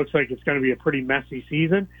what looks like it's going to be a pretty messy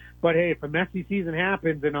season. But hey, if a messy season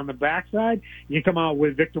happens and on the backside you come out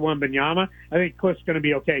with Victor Wembanyama, I think Cliff's going to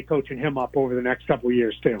be okay coaching him up over the next couple of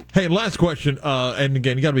years too. Hey, last question, and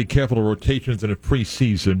again, you got to be careful of rotations in a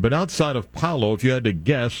preseason. But outside of Paolo, if you had to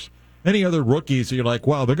guess, any other rookies that you're like,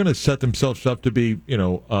 wow, they're going to set themselves up to be,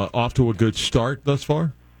 off to a good start thus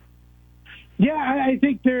far? Yeah, I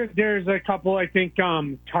think there's a couple. I think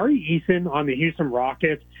Tari Eason on the Houston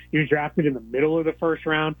Rockets, he was drafted in the middle of the first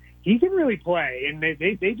round. He can really play, and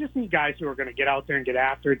they just need guys who are going to get out there and get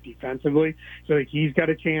after it defensively. So he's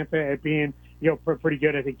got a chance at being pretty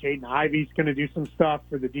good. I think Jaden Ivey's going to do some stuff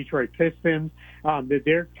for the Detroit Pistons.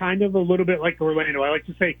 They're kind of a little bit like Orlando. I like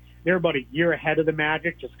to say they're about a year ahead of the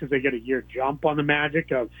Magic just because they get a year jump on the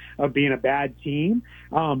Magic of being a bad team.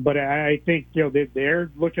 But I think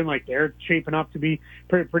they're looking like they're shaping up to be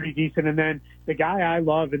pretty decent. And then the guy I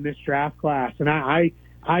love in this draft class, and I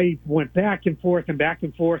went back and forth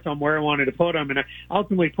on where I wanted to put him, and I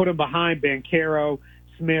ultimately put him behind Banchero,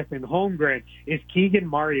 Smith, and Holmgren, is Keegan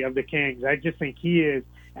Murray of the Kings. I just think he is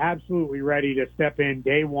absolutely ready to step in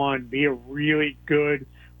day one, be a really good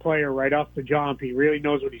player right off the jump. He really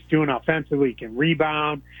knows what he's doing offensively. He can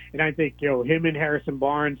rebound. And I think, him and Harrison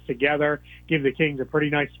Barnes together give the Kings a pretty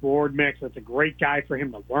nice forward mix. That's a great guy for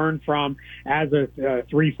him to learn from as a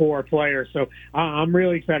 3-4 player. So I'm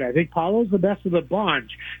really excited. I think Paolo's the best of the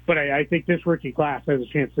bunch, but I think this rookie class has a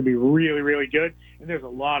chance to be really, really good. And there's a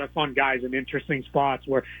lot of fun guys in interesting spots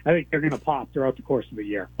where I think they're going to pop throughout the course of the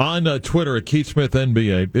year. On Twitter at Keith Smith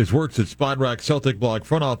NBA, his works at Spot Rack, Celtic Blog,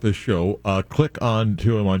 Front Office Show. Click on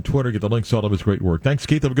to him on Twitter, get the links to all of his great work. Thanks,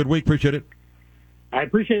 Keith. Have a good week. Appreciate it. I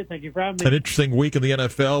appreciate it. Thank you for having me. An interesting week in the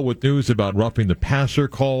NFL with news about roughing the passer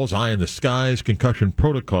calls, eye in the skies, concussion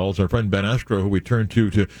protocols. Our friend Ben Austro, who we turn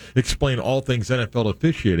to explain all things NFL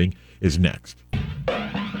officiating, is next.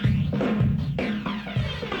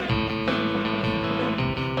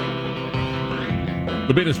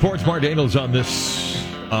 The Beat of Sports, Mark Daniels on this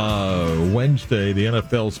Wednesday. The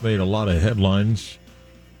NFL's made a lot of headlines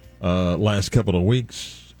last couple of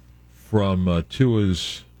weeks, from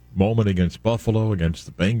Tua's moment against Buffalo, against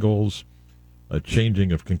the Bengals, a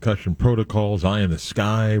changing of concussion protocols, eye in the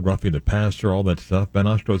sky, roughing the passer, all that stuff. Ben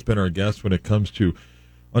Austro has been our guest when it comes to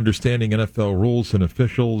understanding NFL rules and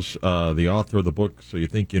officials, the author of the book, So You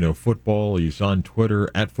Think You Know Football. He's on Twitter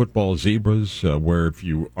at Football Zebras, where if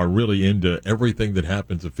you are really into everything that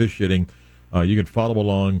happens officiating, you can follow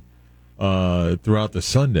along throughout the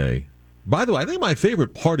Sunday. By the way, I think my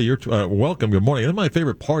favorite part of your welcome, good morning. I think my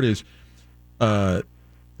favorite part is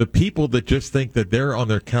the people that just think that they're on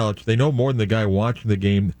their couch, they know more than the guy watching the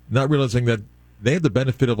game, not realizing that they have the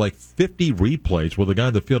benefit of like 50 replays where the guy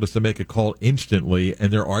in the field has to make a call instantly,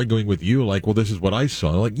 and they're arguing with you like, well, this is what I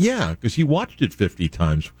saw. Like, yeah, because you watched it 50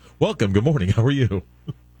 times. Welcome. Good morning. How are you?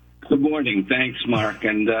 Good morning. Thanks, Mark.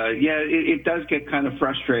 And, it does get kind of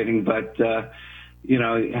frustrating, but,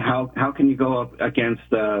 how can you go up against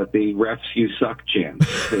the refs you suck chant?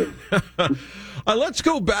 Let's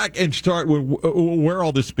go back and start with where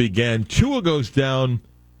all this began. Tua goes down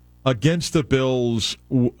against the Bills.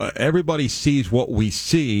 Everybody sees what we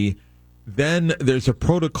see. Then there's a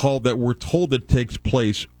protocol that we're told that takes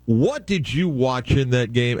place. What did you watch in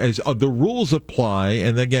that game as the rules apply?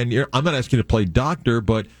 And again, I'm not asking you to play doctor,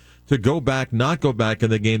 but to go back, not go back in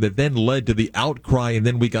the game that then led to the outcry, and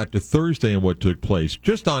then we got to Thursday and what took place.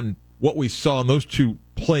 Just on what we saw in those two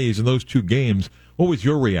plays in those two games, what was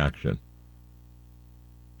your reaction?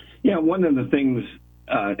 Yeah, one of the things,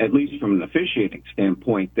 at least from an officiating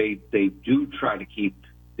standpoint, they do try to keep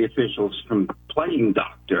the officials from playing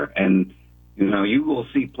doctor. And, you will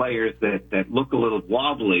see players that look a little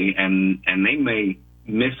wobbly, and they may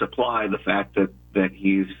misapply the fact that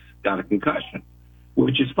he's got a concussion,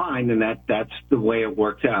 which is fine, and that's the way it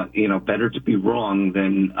works out. Better to be wrong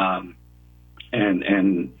than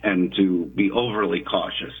and to be overly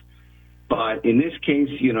cautious. But in this case,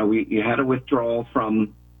 you had a withdrawal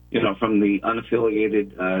from the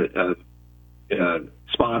unaffiliated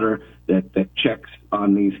spotter that checks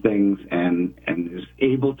on these things and is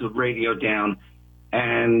able to radio down.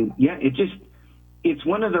 And yeah, it's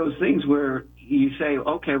one of those things where you say,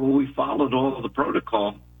 okay, well, we followed all of the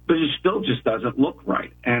protocol, but it still just doesn't look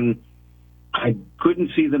right. And I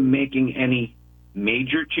couldn't see them making any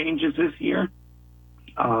major changes this year.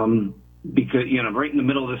 Because, right in the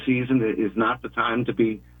middle of the season is not the time to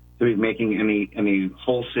be making any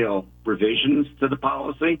wholesale revisions to the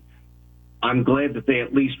policy. I'm glad that they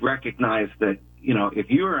at least recognize that, if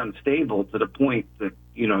you're unstable to the point that,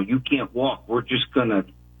 you can't walk, we're just going to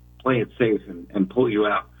play it safe and pull you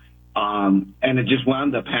out. And it just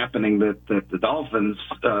wound up happening that the Dolphins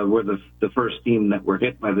were the first team that were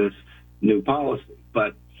hit by this new policy.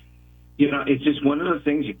 But, it's just one of those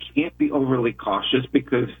things you can't be overly cautious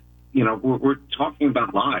because, we're talking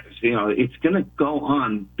about lives. It's going to go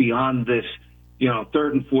on beyond this,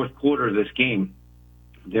 third and fourth quarter of this game.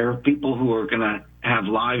 There are people who are going to have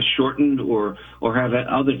lives shortened or have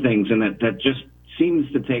other things, and that just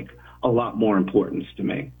seems to take a lot more importance to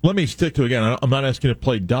me. Let me stick to, again, I'm not asking to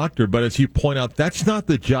play doctor, but as you point out, that's not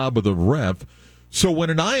the job of the ref. So when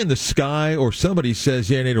an eye in the sky or somebody says,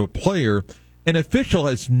 yeah, I need a player, an official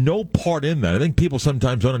has no part in that. I think people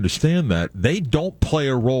sometimes don't understand that. They don't play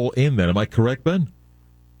a role in that. Am I correct, Ben?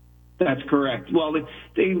 That's correct. Well,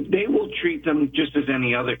 they will treat them just as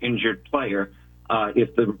any other injured player.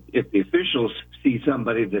 If the officials see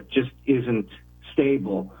somebody that just isn't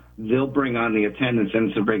stable, they'll bring on the attendance, and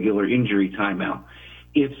it's a regular injury timeout.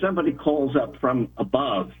 If somebody calls up from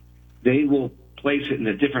above, they will place it in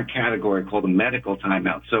a different category called a medical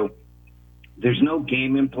timeout. So there's no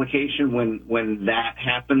game implication when that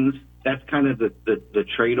happens. That's kind of the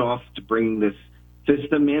trade-off to bring this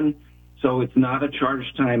system in. So it's not a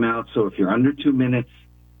charged timeout. So if you're under 2 minutes,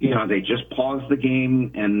 they just pause the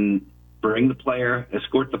game and bring the player,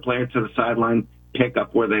 escort the player to the sideline, pick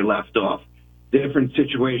up where they left off. Different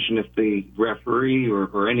situation if the referee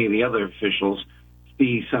or any of the other officials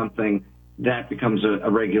see something, that becomes a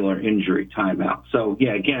regular injury timeout. So,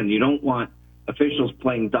 yeah, again, you don't want officials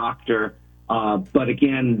playing doctor, but,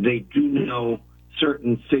 again, they do know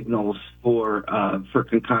certain signals for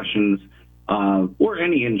concussions or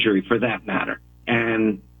any injury for that matter.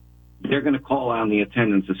 And they're going to call on the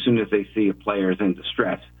attendance as soon as they see a player is in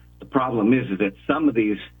distress. The problem is that some of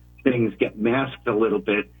these things get masked a little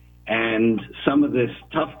bit, and some of this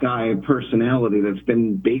tough guy personality that's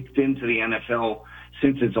been baked into the NFL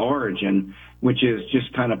since its origin, which is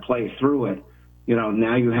just kind of play through it.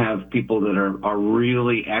 Now you have people that are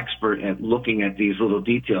really expert at looking at these little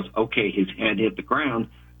details. Okay, his head hit the ground,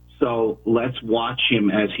 so let's watch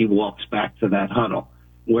him as he walks back to that huddle.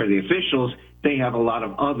 Where the officials, they have a lot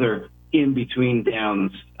of other in-between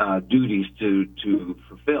downs duties to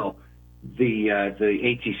fulfill. The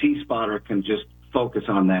ATC spotter can just focus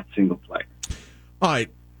on that single play. All right,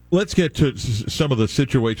 let's get to some of the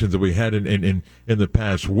situations that we had in the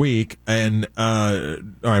past week. And all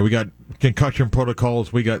right, we got concussion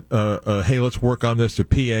protocols. We got hey, let's work on this. The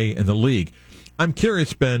PA and the league. I'm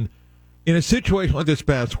curious, Ben, in a situation like this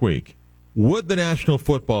past week, would the National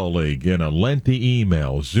Football League, in a lengthy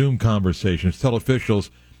email, Zoom conversations, tell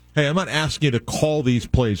officials, hey, I'm not asking you to call these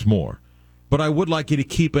plays more, but I would like you to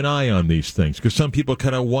keep an eye on these things? Because some people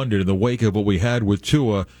kind of wondered in the wake of what we had with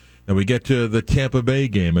Tua, and we get to the Tampa Bay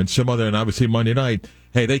game and some other, and obviously Monday night,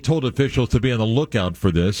 hey, they told officials to be on the lookout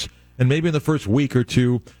for this, and maybe in the first week or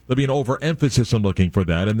two, there'll be an overemphasis on looking for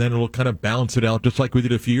that, and then it'll kind of balance it out, just like we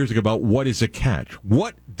did a few years ago about what is a catch.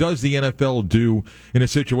 What does the NFL do in a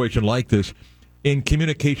situation like this in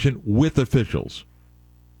communication with officials?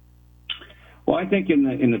 Well, I think in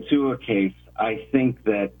the Tua case, I think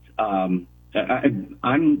that I'm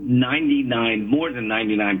more than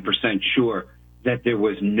 99% sure that there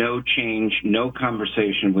was no change, no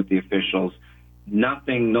conversation with the officials,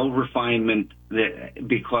 nothing, no refinement,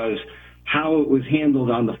 because how it was handled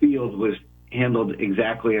on the field was handled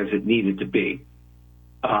exactly as it needed to be.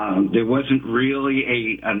 There wasn't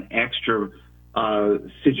really an extra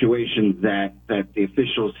situation that the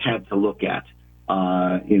officials had to look at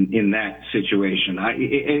in that situation.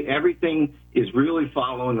 Everything is really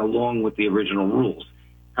following along with the original rules.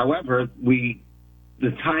 However,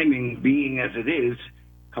 the timing being as it is,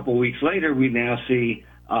 a couple weeks later, we now see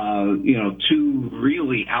two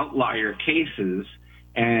really outlier cases,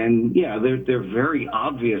 and yeah, they're very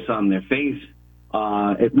obvious on their face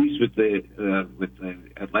at least with the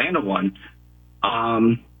Atlanta one.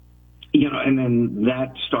 And then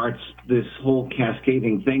that starts this whole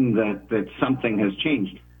cascading thing that something has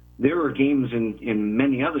changed. There are games in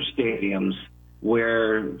many other stadiums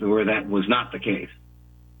where that was not the case.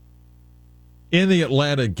 In the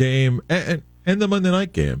Atlanta game and the Monday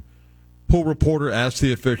night game, pool reporter asked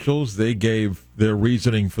the officials. They gave their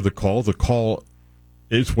reasoning for the call. The call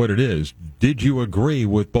is what it is. Did you agree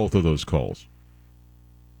with both of those calls?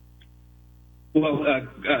 Well,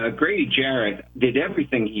 Grady Jarrett did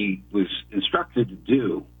everything he was instructed to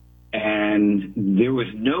do, and there was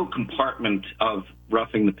no compartment of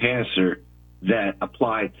roughing the passer that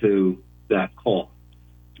applied to that call.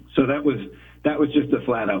 So that was just a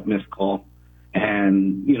flat-out missed call.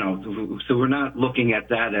 And, so we're not looking at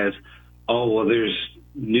that as, there's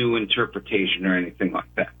new interpretation or anything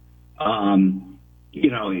like that.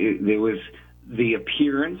 There was the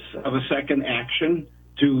appearance of a second action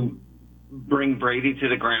to bring Brady to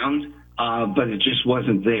the ground, but it just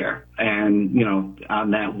wasn't there. And,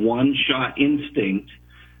 on that one shot instinct,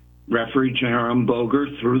 referee Jerome Boger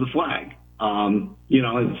threw the flag.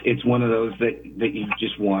 It's one of those that you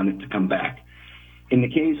just want it to come back. In the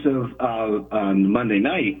case of Monday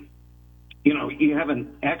night, you have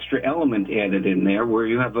an extra element added in there where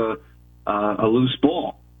you have a loose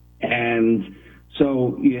ball. And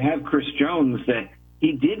so you have Chris Jones that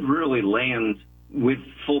he did really land with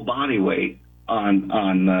full body weight on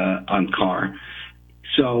Carr.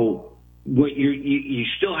 So what you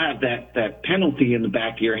still have that penalty in the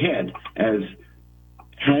back of your head, as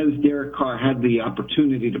has Derek Carr had the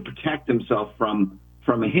opportunity to protect himself from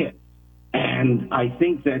a hit. And I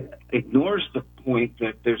think that ignores the point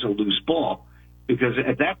that there's a loose ball, because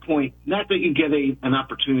at that point, not that you get an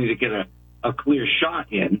opportunity to get a clear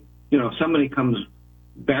shot in, if somebody comes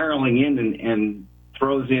barreling in and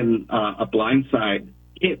throws in a blindside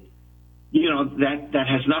hit, that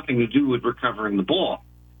has nothing to do with recovering the ball.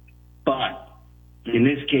 But in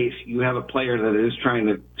this case, you have a player that is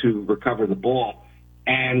trying to recover the ball,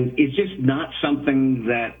 and it's just not something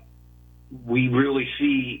that we really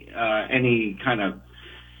see any kind of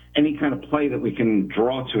play that we can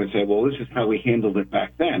draw to and say, well, this is how we handled it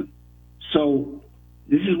back then. So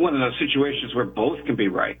this is one of those situations where both can be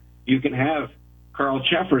right. You can have Carl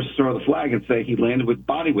Cheffers throw the flag and say he landed with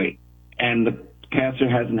body weight, and the passer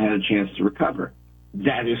hasn't had a chance to recover.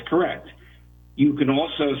 That is correct. You can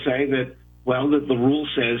also say that the rule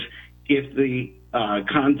says if the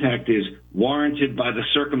contact is warranted by the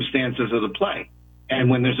circumstances of the play. And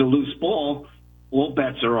when there's a loose ball, all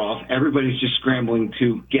bets are off. Everybody's just scrambling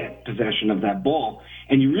to get possession of that ball.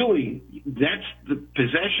 And that's the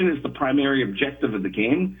possession is the primary objective of the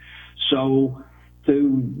game. So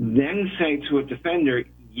to then say to a defender,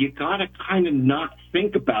 you got to kind of not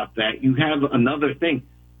think about that. You have another thing.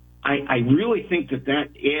 I really think that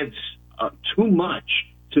adds too much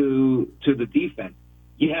to the defense.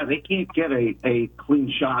 Yeah, they can't get a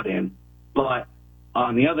clean shot in, but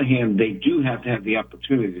on the other hand, they do have to have the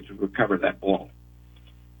opportunity to recover that ball.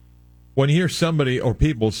 When you hear somebody or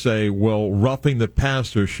people say, well, roughing the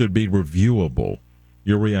passer should be reviewable,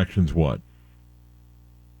 your reaction's what?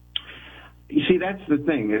 You see, that's the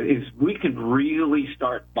thing, is we could really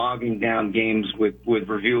start bogging down games with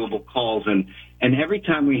reviewable calls. And every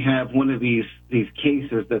time we have one of these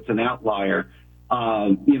cases that's an outlier,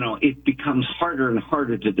 it becomes harder and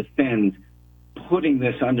harder to defend putting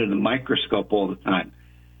this under the microscope all the time.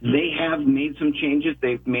 They have made some changes.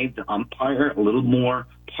 They've made the umpire a little more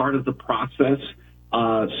part of the process.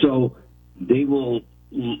 So they will,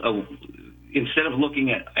 instead of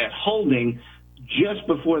looking at holding just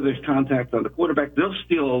before there's contact on the quarterback, they'll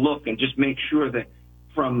steal a look and just make sure that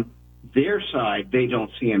from their side they don't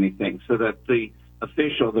see anything, so that the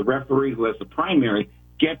official, the referee who has the primary,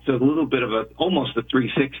 gets a little bit of almost a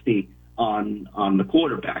 360 on the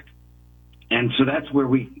quarterback. And so that's where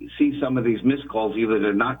we see some of these missed calls. Either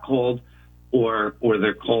they're not called or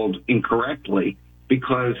they're called incorrectly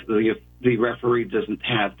because the referee doesn't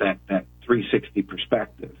have that 360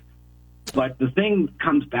 perspective. But the thing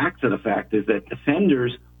comes back to the fact is that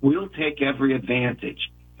defenders will take every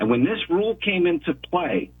advantage. And when this rule came into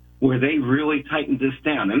play, where they really tightened this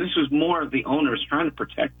down, and this was more of the owners trying to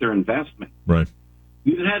protect their investment. Right.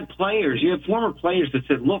 You had former players that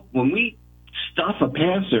said, look, when we stuff a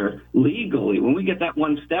passer legally, when we get that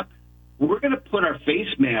one step, we're going to put our face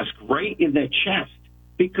mask right in their chest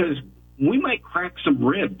because we might crack some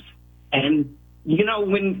ribs. And,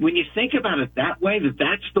 when you think about it that way,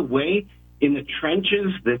 that's the way in the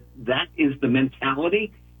trenches, that is the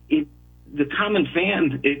mentality, the common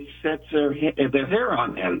fan, it sets their hair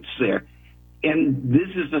on ends there. And this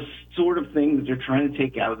is the sort of thing that they're trying to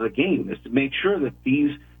take out of the game, is to make sure that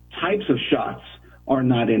these types of shots are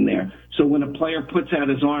not in there. So when a player puts out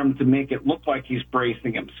his arm to make it look like he's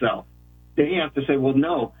bracing himself, they have to say, well,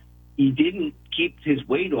 no, he didn't keep his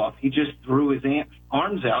weight off. He just threw his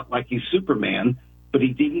arms out like he's Superman, but he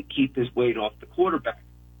didn't keep his weight off the quarterback.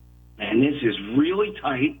 And this is really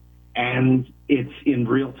tight, and it's in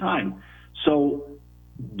real time. So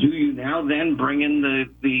do you now then bring in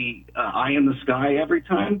the eye in the sky every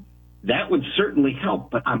time? That would certainly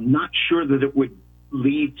help, but I'm not sure that it would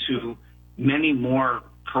lead to many more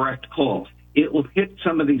correct calls. It will hit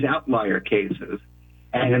some of these outlier cases.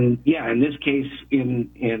 And yeah, in this case,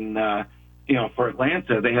 for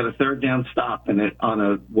Atlanta, they had a third down stop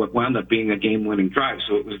on what wound up being a game-winning drive.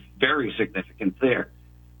 So it was very significant there.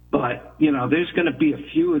 But, there's going to be a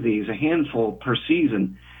few of these, a handful per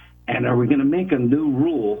season. And are we going to make a new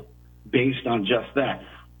rule based on just that?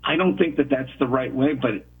 I don't think that that's the right way,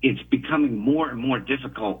 but it's becoming more and more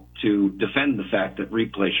difficult to defend the fact that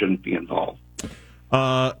replay shouldn't be involved.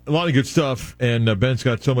 A lot of good stuff, and Ben's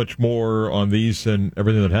got so much more on these and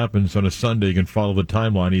everything that happens on a Sunday. You can follow the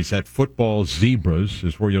timeline. He's at Football Zebras,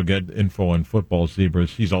 is where you'll get info on Football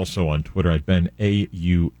Zebras. He's also on Twitter at Ben,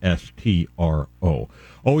 AUSTRO.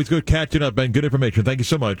 Always good catching up, Ben. Good information. Thank you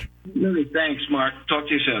so much. Really, thanks, Mark. Talk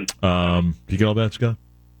to you soon. Do you get all that, Scott?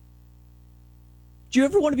 Do you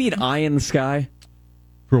ever want to be an eye in the sky?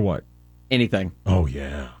 For what? Anything. Oh,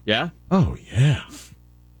 yeah. Yeah? Oh, yeah.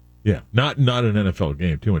 Yeah, not an NFL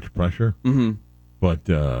game. Too much pressure. Mm-hmm. But,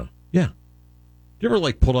 yeah. Do you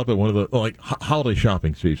ever, pull up at one of the, holiday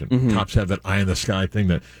shopping season? Mm-hmm. Cops have that eye in the sky thing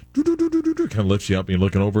that kind of lifts you up and you're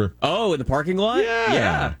looking over. Oh, in the parking lot?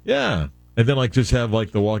 Yeah. Yeah. And then, just have,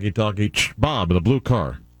 the walkie-talkie, Bob, in the blue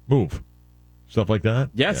car. Move. Stuff like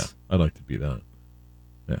that? Yes. Yeah, I'd like to be that.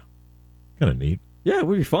 Yeah. Kind of neat. Yeah, it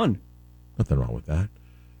would be fun. Nothing wrong with that.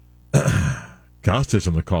 Costas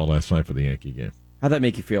on the call last night for the Yankee game. How'd that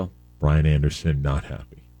make you feel? Brian Anderson not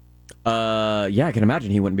happy. Yeah, I can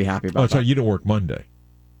imagine he wouldn't be happy about that. Sorry, you didn't work Monday.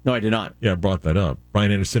 No, I did not. Yeah, I brought that up.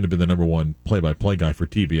 Brian Anderson had been the number one play-by-play guy for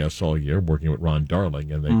TBS all year, working with Ron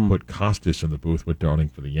Darling, and they put Costas in the booth with Darling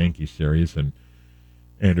for the Yankee series and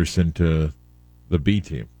Anderson to the B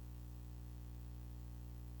team.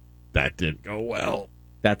 That didn't go well.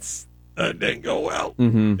 That didn't go well.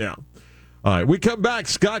 Mm-hmm. Yeah. All right, we come back.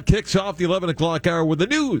 Scott kicks off the 11 o'clock hour with the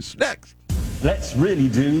news next. Let's really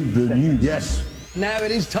do the news. Yes. Now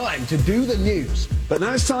it is time to do the news. But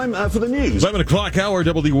now it's time for the news. 11 o'clock hour,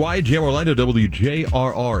 WYGM Orlando, WJRR,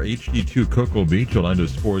 HD2 Cocoa Beach, Orlando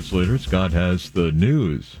sports leader. Scott has the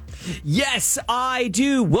news. Yes, I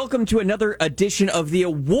do. Welcome to another edition of the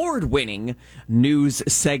award-winning news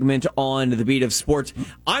segment on the Beat of Sports.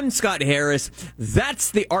 I'm Scott Harris.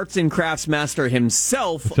 That's the arts and crafts master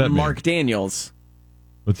himself, Marc Daniels.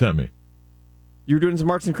 What's that mean? You were doing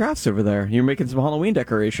some arts and crafts over there. You were making some Halloween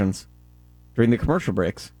decorations during the commercial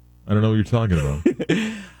breaks. I don't know what you're talking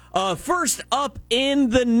about. First up in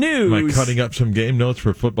the news. Am I cutting up some game notes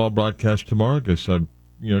for football broadcast tomorrow? Because I've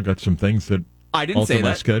got some things that I didn't say alter my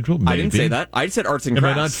that. schedule. Maybe. I didn't say that. I said arts and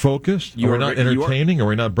crafts. Am I not focused? Are we not entertaining? Are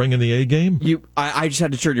we not bringing the A game? I just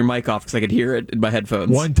had to turn your mic off because I could hear it in my headphones.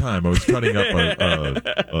 One time I was cutting up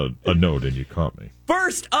a note and you caught me.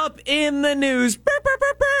 First up in the news.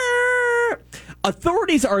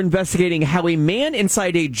 Authorities are investigating how a man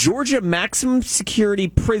inside a Georgia maximum security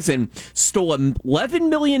prison stole $11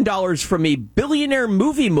 million from a billionaire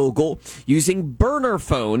movie mogul using burner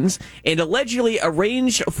phones and allegedly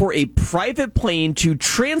arranged for a private plane to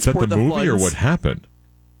transport Is that the movie funds. or what happened?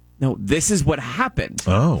 No, this is what happened.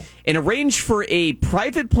 Oh. And arranged for a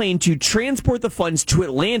private plane to transport the funds to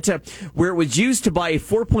Atlanta, where it was used to buy a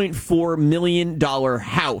 $4.4 million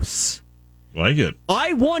house. Like it.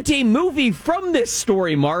 I want a movie from this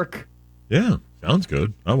story, Mark. Yeah, sounds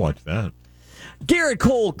good. I'll watch that. Garrett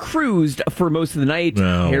Cole cruised for most of the night.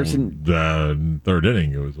 Now, third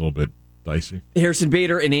inning, it was a little bit dicey. Harrison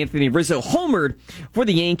Bader and Anthony Rizzo homered for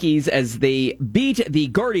the Yankees as they beat the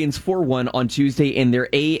Guardians 4-1 on Tuesday in their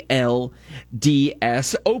ALDS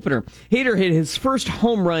opener. Hader hit his first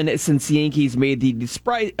home run since the Yankees made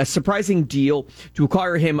a surprising deal to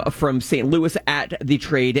acquire him from St. Louis at the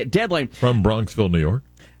trade deadline. From Bronxville, New York.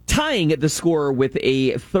 Tying the score with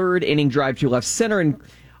a third inning drive to left center and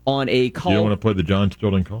on a call. You don't want to play the John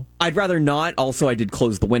Sterling call? I'd rather not. Also, I did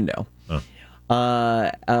close the window. Oh.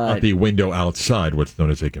 Not the window outside, what's known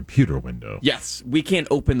as a computer window. Yes, we can't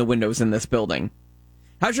open the windows in this building.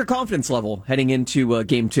 How's your confidence level heading into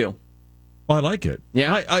Game 2? Oh, I like it.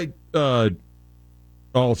 Yeah? I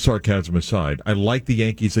all sarcasm aside, I like the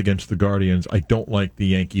Yankees against the Guardians. I don't like the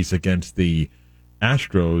Yankees against the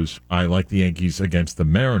Astros. I like the Yankees against the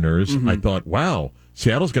Mariners. I thought, wow,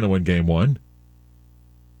 Seattle's going to win game one.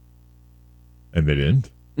 And they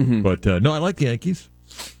didn't. But no, I like the Yankees.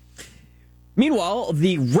 Meanwhile,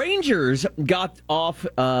 the Rangers got off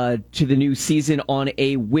to the new season on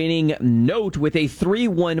a winning note with a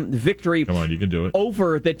 3-1 victory. Come on, you can do it.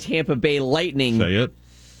 Over the Tampa Bay Lightning. Say it.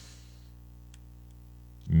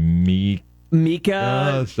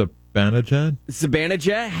 Mika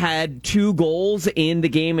Zibanejad had 2 goals in the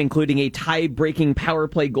game, including a tie-breaking power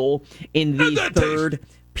play goal in the third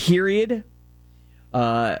period.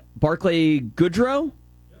 Barclay Goodrow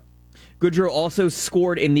also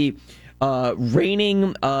scored in the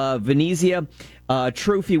reigning Venezia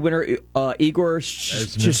Trophy winner Igor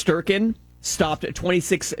Shesterkin stopped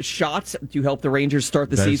 26 shots to help the Rangers start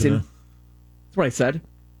the season. That's what I said.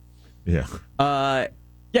 Yeah.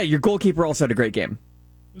 Yeah, your goalkeeper also had a great game.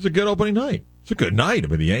 It was a good opening night. It's a good night. I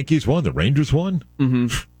mean, the Yankees won. The Rangers won.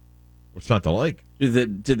 What's not to like?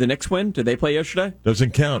 Did the Knicks win? Did they play yesterday?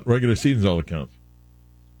 Doesn't count. Regular season's all that counts.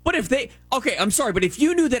 But if they... Okay, I'm sorry, but if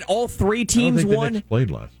you knew that all 3 teams won... The Knicks played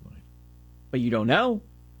last night. But you don't know?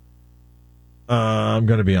 I'm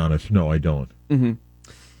going to be honest. No, I don't. No,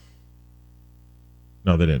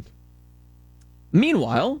 they didn't.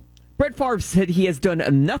 Meanwhile, Brett Favre said he has done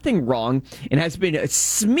nothing wrong and has been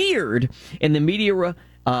smeared in the media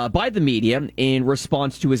by the media in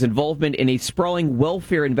response to his involvement in a sprawling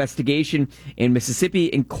welfare investigation in Mississippi,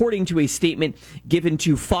 according to a statement given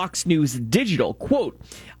to Fox News Digital. Quote,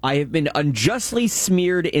 I have been unjustly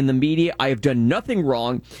smeared in the media. I have done nothing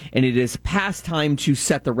wrong, and it is past time to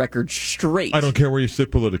set the record straight. I don't care where you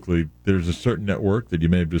sit politically. There's a certain network that you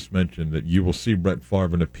may have just mentioned that you will see Brett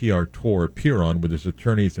Favre in a PR tour appear on with his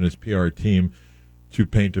attorneys and his PR team to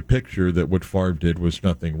paint a picture that what Favre did was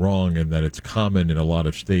nothing wrong and that it's common in a lot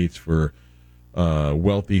of states for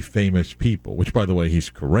wealthy, famous people, which, by the way, he's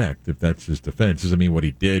correct if that's his defense. Doesn't mean what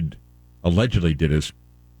he allegedly did is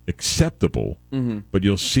acceptable, but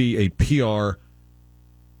you'll see a PR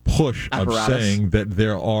push of saying that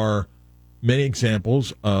there are many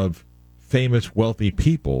examples of famous, wealthy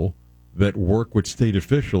people that work with state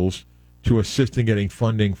officials to assist in getting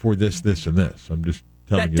funding for this, and this. I'm just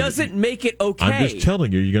that doesn't make it okay. I'm just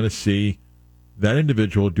telling you, you're going to see that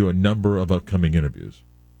individual do a number of upcoming interviews.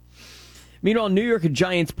 Meanwhile, New York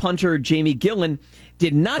Giants punter Jamie Gillen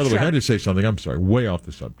did not... By the way, I had to say something. I'm sorry. Way off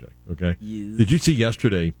the subject, okay? Yes. Did you see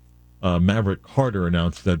yesterday Maverick Carter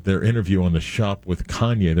announced that their interview on The Shop with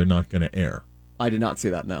Kanye, they're not going to air? I did not see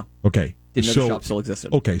that, no. Okay. Didn't know The Shop still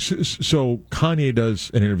existed. Okay, so Kanye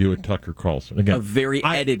does an interview with Tucker Carlson. Again, a very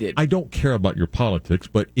edited... I don't care about your politics,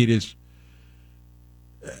 but it is...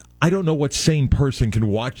 I don't know what sane person can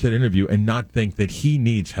watch that interview and not think that he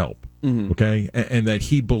needs help, okay? And that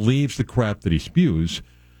he believes the crap that he spews,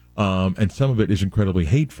 and some of it is incredibly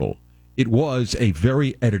hateful. It was a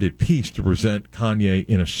very edited piece to present Kanye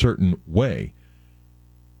in a certain way.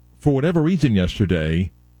 For whatever reason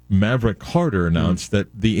yesterday, Maverick Carter announced that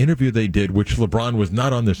the interview they did, which LeBron was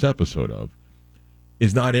not on this episode of,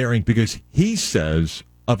 is not airing because he says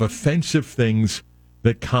of offensive things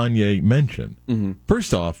that Kanye mentioned.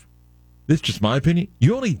 First off, this is just my opinion.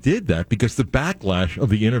 You only did that because the backlash of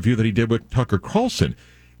the interview that he did with Tucker Carlson.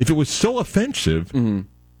 If it was so offensive,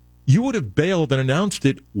 you would have bailed and announced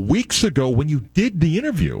it weeks ago when you did the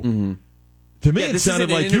interview. To me, it sounded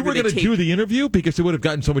like you were going to do the interview because it would have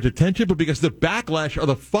gotten so much attention, but because the backlash of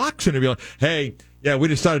the Fox interview, like, hey, yeah, we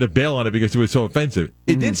decided to bail on it because it was so offensive.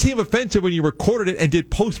 It didn't seem offensive when you recorded it and did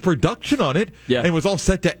post-production on it and was all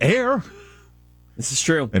set to air. This is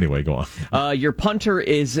true. Anyway, go on. Your punter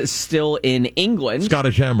is still in England.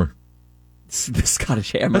 Scottish Hammer. The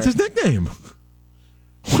Scottish Hammer. That's his nickname.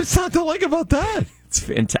 What's not to like about that? It's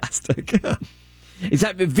fantastic. He's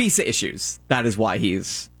having visa issues. That is why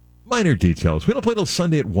he's... Minor details. We don't play till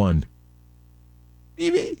Sunday at 1.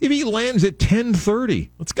 If he lands at 10:30,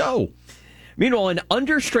 let's go. Meanwhile, an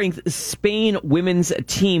understrength Spain women's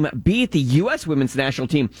team beat the U.S. women's national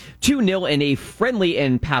team 2-0 in a friendly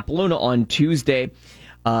in Pamplona on Tuesday.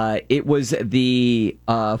 It was the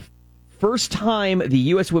first time the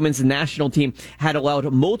U.S. women's national team had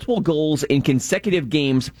allowed multiple goals in consecutive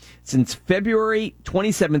games since February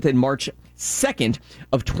 27th and March 2nd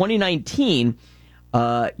of 2019.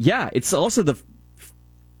 It's also the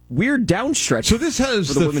weird downstretch. So this has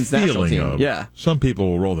for the women's national team. Of, some people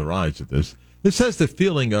will roll their eyes at this. This has the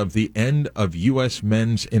feeling of the end of U.S.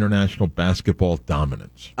 men's international basketball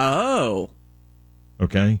dominance. Oh.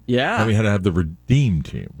 Okay? Yeah. And we had to have the Redeem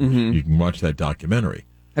team. You can watch that documentary.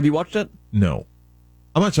 Have you watched it? No.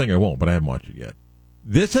 I'm not saying I won't, but I haven't watched it yet.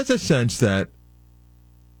 This has a sense that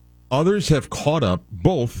others have caught up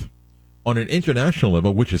both on an international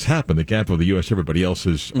level, which has happened, the gap of the U.S., everybody else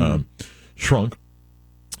has shrunk.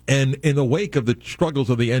 And in the wake of the struggles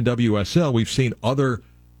of the NWSL, we've seen other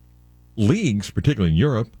leagues, particularly in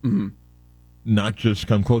Europe, not just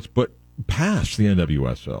come close, but pass the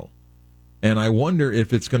NWSL. And I wonder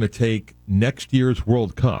if it's going to take next year's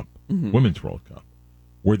World Cup, Women's World Cup,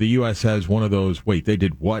 where the U.S. has one of those, wait, they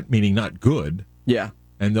did what? Meaning not good. Yeah.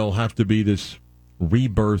 And there'll have to be this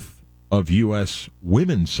rebirth of U.S.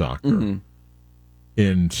 women's soccer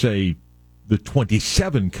in, say, the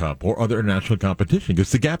 27 Cup or other international competition,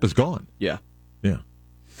 because the gap is gone. Yeah. Yeah.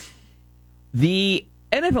 The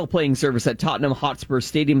NFL playing service at Tottenham Hotspur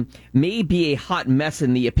Stadium may be a hot mess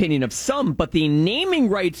in the opinion of some, but the naming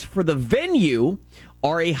rights for the venue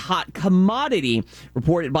are a hot commodity.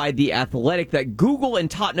 Reported by The Athletic that Google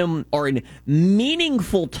and Tottenham are in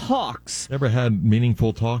meaningful talks. Ever had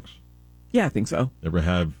meaningful talks? Yeah, I think so. Ever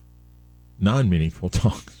have non-meaningful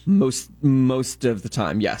talks? Most of the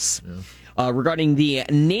time, yes. Yeah. Regarding the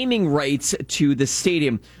naming rights to the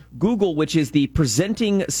stadium, Google, which is the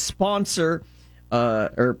presenting sponsor,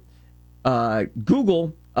 Google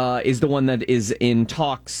is the one that is in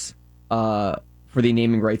talks for the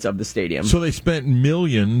naming rights of the stadium. So they spent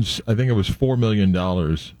millions, I think it was $4 million,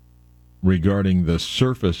 regarding the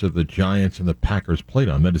surface of the Giants and the Packers played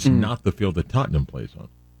on. That is not the field that Tottenham plays on.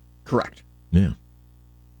 Correct. Yeah.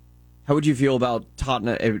 How would you feel about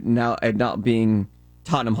Tottenham now not being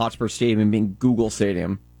Tottenham Hotspur Stadium and being Google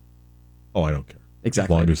Stadium? Oh, I don't care.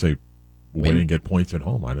 Exactly. As long as they win and get points at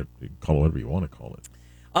home, you can call it whatever you want to call it.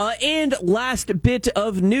 And last bit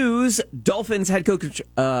of news, Dolphins head coach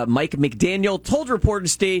Mike McDaniel told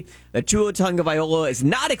reporters today that Tua Tagovailoa is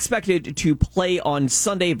not expected to play on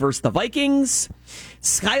Sunday versus the Vikings.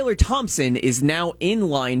 Skylar Thompson is now in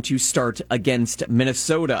line to start against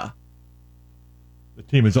Minnesota. The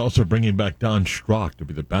team is also bringing back Don Strock to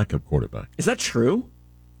be the backup quarterback. Is that true?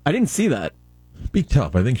 I didn't see that. Be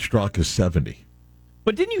tough. I think Strock is 70.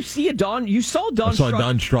 But didn't you see a Don? You saw Don. I saw a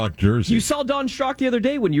Don Strock jersey. You saw Don Strock the other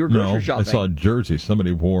day when you were grocery shopping. I saw a jersey.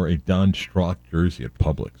 Somebody wore a Don Strock jersey at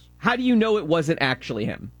Publix. How do you know it wasn't actually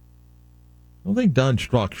him? I don't think Don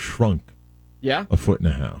Strock shrunk. Yeah? A foot and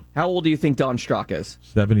a half. How old do you think Don Strock is?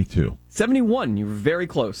 72. 71. You were very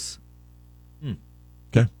close.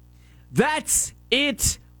 Okay. That's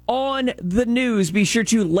it on the news. Be sure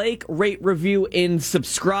to like, rate, review, and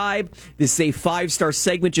subscribe. This is a 5-star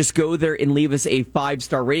segment. Just go there and leave us a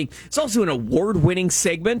 5-star rating. It's also an award-winning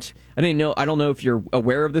segment. I don't know if you're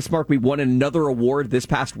aware of this, Mark. We won another award this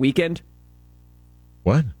past weekend.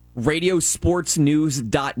 What?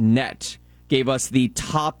 Radiosportsnews.net gave us the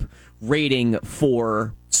top rating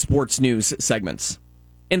for sports news segments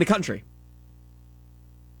in the country.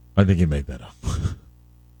 I think you made that up.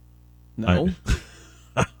 No.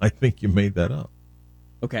 I think you made that up.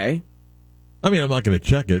 Okay. I mean, I'm not going to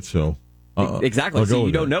check it, so... exactly. So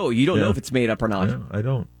you don't know. You don't know if it's made up or not. Yeah, I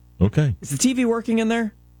don't. Okay. Is the TV working in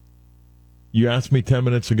there? You asked me 10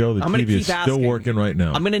 minutes ago. The TV is still working right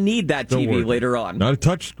now. I'm going to need that TV later on. Not a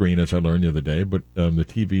touch screen, as I learned the other day, but the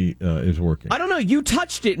TV is working. I don't know. You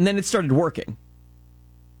touched it, and then it started working.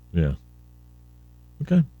 Yeah.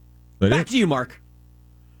 Okay. Back to you, Mark.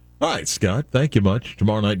 All right, Scott, thank you much.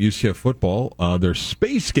 Tomorrow night, UCF football. Their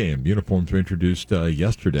space game uniforms were introduced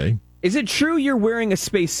yesterday. Is it true you're wearing a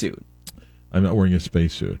spacesuit? I'm not wearing a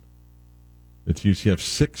spacesuit. It's UCF's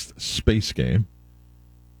 6th space game.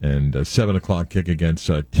 And a 7 o'clock kick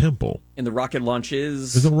against Temple. And the rocket launch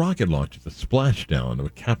is? There's a rocket launch. It's a splashdown of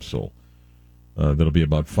a capsule. That'll be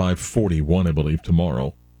about 5:41, I believe,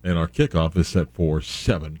 tomorrow. And our kickoff is set for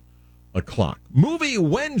 7 o'clock. Movie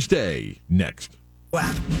Wednesday next.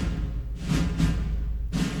 Wow.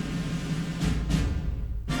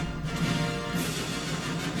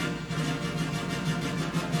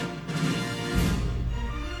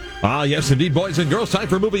 Ah, yes, indeed, boys and girls. Time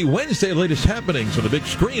for Movie Wednesday. Latest happenings on the big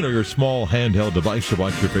screen or your small handheld device to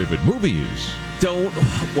watch your favorite movies. Don't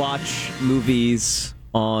watch movies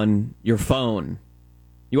on your phone.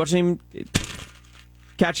 You watch any?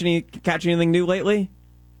 Catch anything new lately?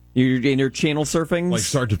 You're in your channel surfing? Like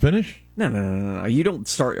start to finish? No. You don't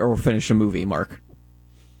start or finish a movie, Mark.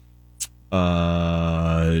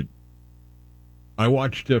 I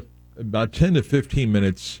watched about 10 to 15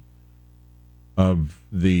 minutes of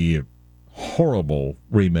the horrible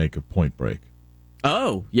remake of Point Break.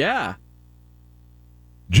 Oh, yeah.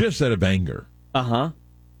 Just out of anger. Uh-huh.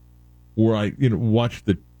 Where I watched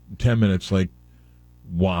the 10 minutes like,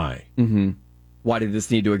 why? Mm-hmm. Why did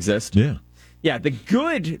this need to exist? Yeah. Yeah, the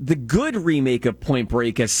good remake of Point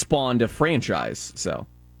Break has spawned a franchise, so.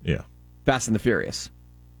 Yeah. Fast and the Furious.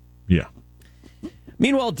 Yeah.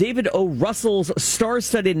 Meanwhile, David O. Russell's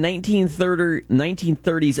star-studded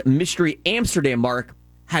 1930s mystery Amsterdam, Mark,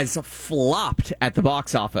 has flopped at the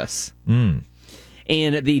box office. And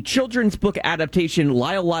the children's book adaptation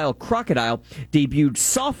Lyle Lyle Crocodile debuted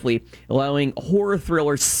softly, allowing horror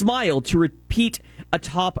thriller Smile to repeat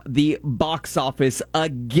atop the box office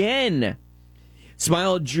again.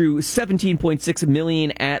 Smile drew $17.6 million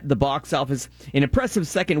at the box office, an impressive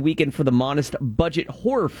second weekend for the modest budget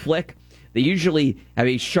horror flick. They usually have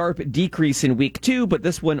a sharp decrease in week 2, but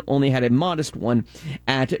this one only had a modest one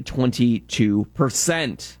at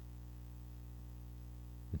 22%.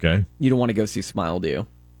 Okay. You don't want to go see Smile, do you?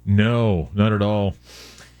 No, not at all.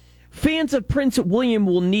 Fans of Prince William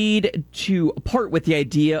will need to part with the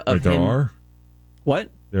idea of There him. are?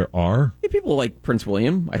 What? There are? Yeah, people like Prince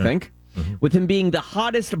William, I think. With him being the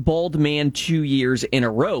hottest bald man 2 years in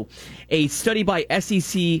a row. A study by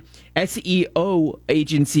SEO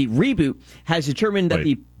agency Reboot has determined that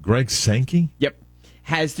Wait, Greg Sankey?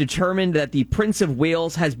 has determined that the Prince of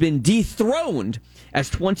Wales has been dethroned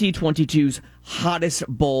as 2022's hottest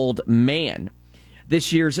bald man.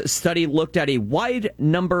 This year's study looked at a wide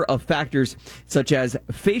number of factors such as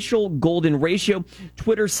facial golden ratio,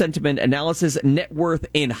 Twitter sentiment analysis, net worth,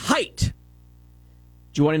 and height.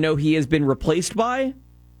 Do you want to know who he has been replaced by?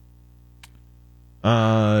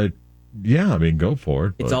 Yeah, I mean, go for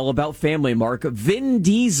it. It's all about family, Mark. Vin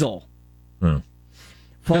Diesel.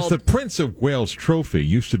 Because the Prince of Wales trophy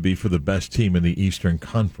used to be for the best team in the Eastern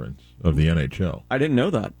Conference of the NHL. I didn't know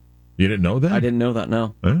that. You didn't know that? I didn't know that,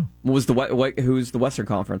 no. Oh. What was who's the Western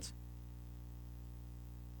Conference?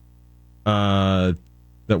 That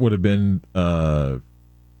would have been...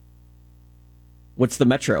 What's the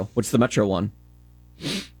Metro? What's the Metro one?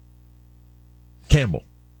 Campbell.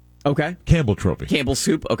 Okay. Campbell Trophy. Campbell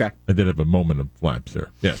Soup? Okay. I did have a moment of lapse there.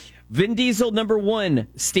 Yes. Vin Diesel, number 1.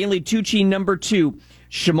 Stanley Tucci, number 2.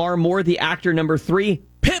 Shamar Moore, the actor, number 3.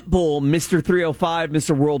 Pitbull, Mr. 305,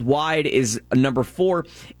 Mr. Worldwide is number 4.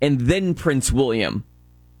 And then Prince William.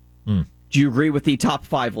 Do you agree with the top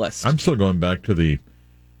 5 list? I'm still going back to the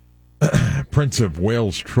Prince of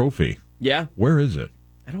Wales trophy. Yeah? Where is it?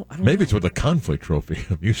 I don't Maybe know. it's with the conflict trophy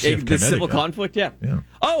of UCF The Connecticut. civil conflict, yeah. Yeah.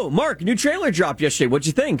 Oh, Mark, new trailer dropped yesterday. What'd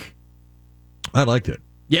you think? I liked it.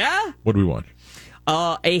 Yeah? What did we watch?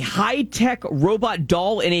 A high-tech robot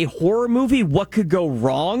doll in a horror movie. What could go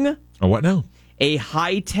wrong? Oh, what now? A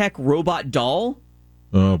high-tech robot doll.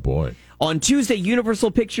 Oh, boy. On Tuesday,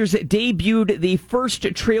 Universal Pictures debuted the first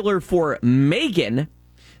trailer for Megan,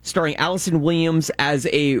 starring Allison Williams as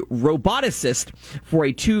a roboticist for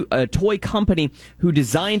a toy company who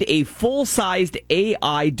designed a full-sized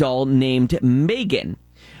AI doll named Megan.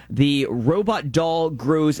 The robot doll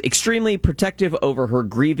grows extremely protective over her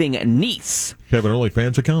grieving niece. You have an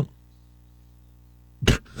OnlyFans account?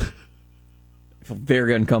 I feel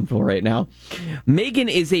very uncomfortable right now. Megan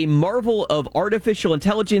is a marvel of artificial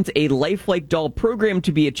intelligence, a lifelike doll programmed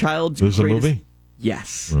to be a child's This is a greatest... movie?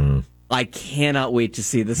 Yes. I cannot wait to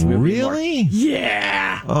see this movie. Really? Mark.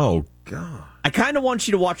 Yeah. Oh, God. I kind of want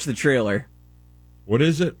you to watch the trailer. What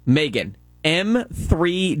is it? Megan.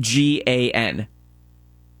 M3GAN.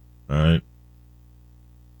 All right.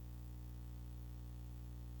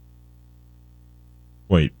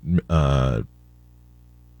 Wait. Do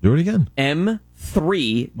it again.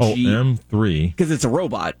 M3G. Oh, M3. Because it's a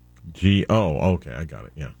robot. G. Oh, okay. I got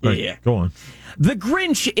it. Yeah. Right. Yeah. Go on. The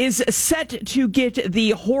Grinch is set to get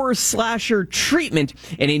the horror slasher treatment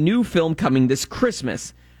in a new film coming this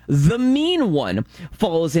Christmas. The Mean One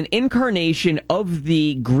follows an incarnation of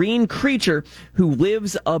the green creature who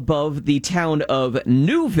lives above the town of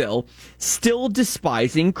Newville, still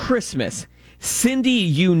despising Christmas. Cindy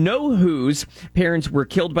You-Know-Who's parents were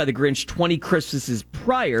killed by the Grinch 20 Christmases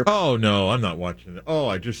prior. Oh, no. I'm not watching it.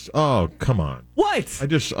 Oh, come on. What?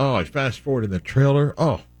 I fast forward in the trailer.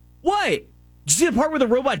 Oh. What? Did you see the part where the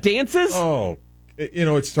robot dances? Oh.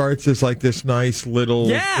 It starts as like this nice little.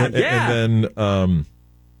 Yeah, yeah. And then,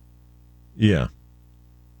 yeah.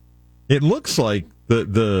 It looks like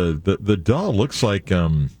the doll looks like,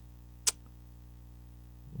 what's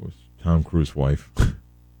Tom Cruise's wife?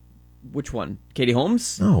 Which one? Katie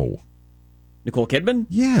Holmes? No. Nicole Kidman?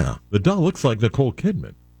 Yeah. The doll looks like Nicole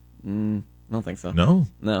Kidman. I don't think so. No?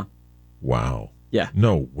 No. Wow. Yeah.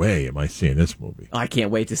 No way am I seeing this movie. I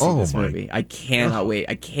can't wait to see this movie. I cannot wait.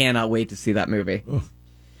 I cannot wait to see that movie.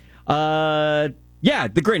 Yeah,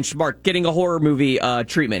 The Grinch, Mark, getting a horror movie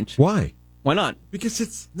treatment. Why? Why not? Because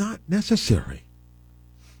it's not necessary.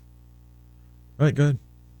 All right, good.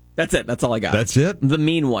 That's it. That's all I got. That's it? The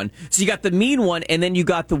Mean One. So you got The Mean One, and then you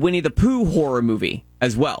got the Winnie the Pooh horror movie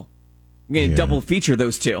as well. You're going to double feature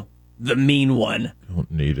those two. The Mean One.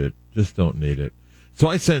 Don't need it. Just don't need it. So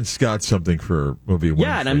I sent Scott something for movie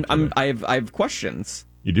Wednesday. Yeah, and I have questions.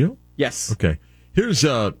 You do? Yes. Okay. Here's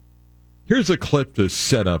a clip to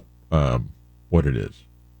set up what it is.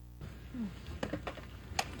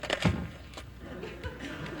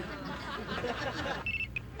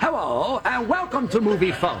 Hello, and welcome to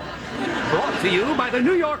Movie Phone. Brought to you by the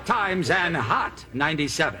New York Times and Hot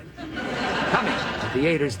 97. Coming to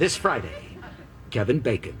theaters this Friday, Kevin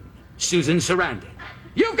Bacon, Susan Sarandon.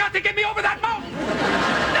 You've got to get me over that mountain!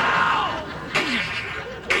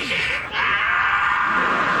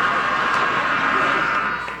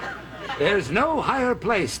 No! There's no higher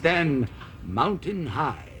place than Mountain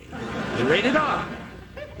High. Rated R.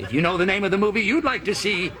 If you know the name of the movie you'd like to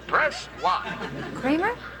see, press 1.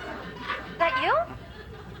 Kramer? That you?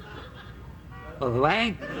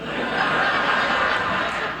 Elaine?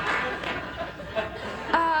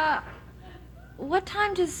 What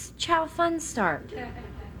time does Chow Fun start?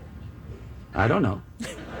 I don't know.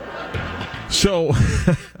 So,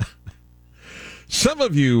 some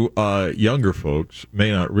of you younger folks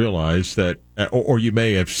may not realize that, or you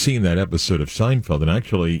may have seen that episode of Seinfeld, and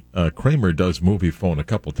actually Kramer does Movie Phone a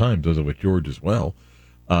couple times, does it with George as well.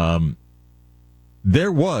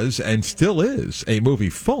 There was, and still is, a movie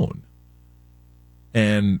phone.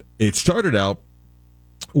 And it started out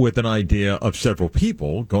with an idea of several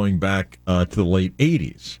people going back to the late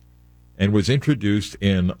 80s and was introduced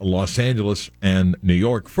in Los Angeles and New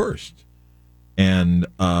York first. And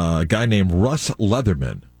a guy named Russ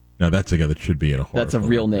Leatherman. Now, that's a guy that should be in a horror That's a film.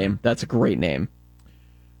 real name. That's a great name.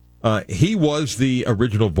 He was the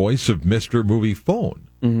original voice of Mr. Movie Phone.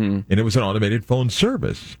 Mm-hmm. And it was an automated phone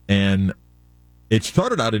service. And it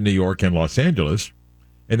started out in New York and Los Angeles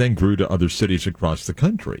and then grew to other cities across the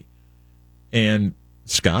country. And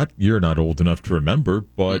Scott, you're not old enough to remember,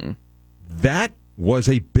 but that was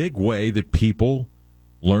a big way that people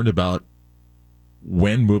learned about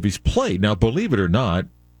when movies played. Now, believe it or not,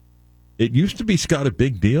 it used to be, Scott, a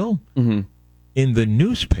big deal. Mm-hmm. In the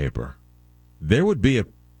newspaper, there would be a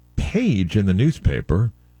page in the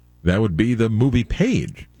newspaper that would be the movie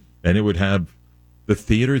page, and it would have the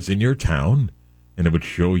theaters in your town, and it would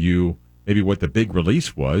show you maybe what the big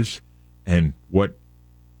release was and what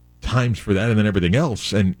times for that, and then everything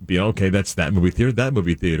else, and be okay, that's that movie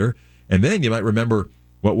theater, and then you might remember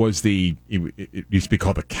what was it used to be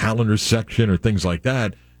called the calendar section or things like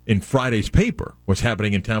that in Friday's paper, what's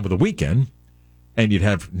happening in town for the weekend, and you'd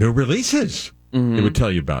have new releases it would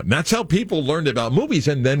tell you about. And that's how people learned about movies.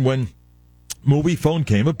 And then when Movie Phone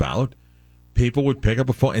came about, people would pick up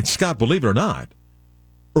a phone. And Scott, believe it or not,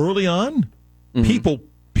 early on, people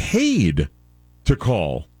paid to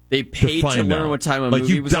call. They paid to learn what time a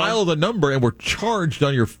movie was on? Like you dial the number and were charged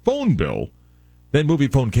on your phone bill. Then Movie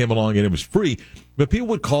Phone came along and it was free. But people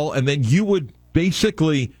would call and then you would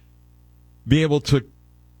basically be able to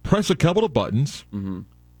press a couple of buttons,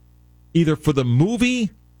 either for the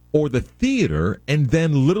movie or the theater, and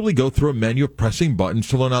then literally go through a menu of pressing buttons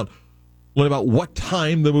to learn about what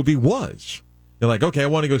time the movie was. You're like, okay, I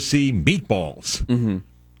want to go see Meatballs.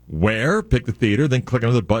 Where? Pick the theater, then click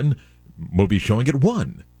another button. Movie showing at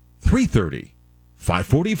 1, 3:30,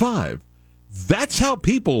 5:45. That's how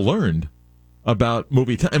people learned about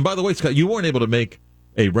movie time. And by the way, Scott, you weren't able to make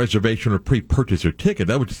a reservation or pre-purchase your ticket.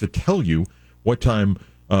 That was just to tell you what time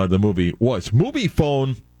the movie was. Movie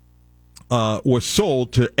Phone was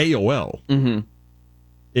sold to AOL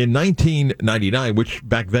in 1999, which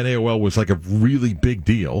back then AOL was like a really big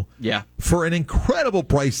deal. Yeah. For an incredible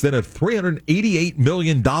price then of $388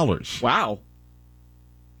 million. Wow.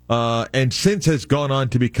 And since has gone on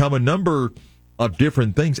to become a number of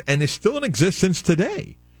different things and is still in existence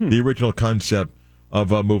today. The original concept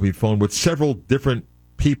of a Movie Phone, with several different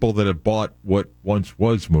people that have bought what once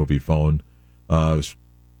was Movie Phone. Was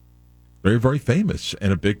very, very famous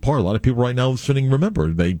and a big part. A lot of people right now listening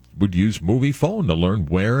remember they would use Movie Phone to learn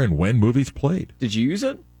where and when movies played. Did you use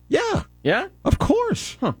it? Yeah. Yeah? Of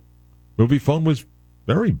course. Huh. Movie Phone was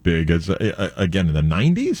very big, as again, in the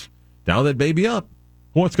 90s. Dial that baby up.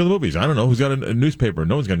 Who wants to go to the movies? I don't know. Who's got a newspaper?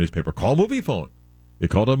 No one's got a newspaper. Call Movie Phone. They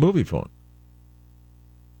called up Movie Phone.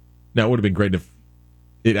 Now, it would have been great if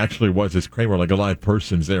it actually was this Kramer, like a live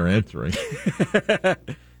person's there answering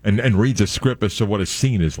and reads a script as to what a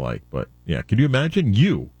scene is like. But, yeah, can you imagine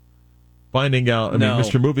you finding out? I mean,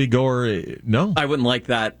 Mr. Moviegoer, no? I wouldn't like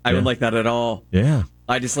that. I wouldn't like that at all. Yeah.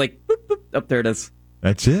 I just like, boop, boop, up there it is.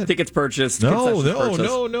 That's it. Tickets purchased. No.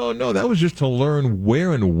 Purchased. No. That was just to learn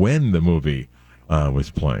where and when the movie was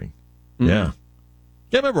playing. Yeah.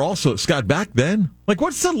 Yeah, I remember also, Scott, back then, like,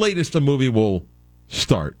 what's the latest a movie will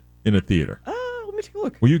start in a theater? Let me take a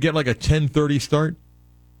look. Will you get like a 10:30 start?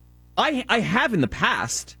 I have in the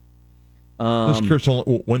past. Just curious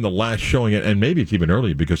when the last showing, and maybe it's even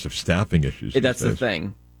earlier because of staffing issues. That's the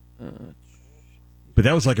thing. But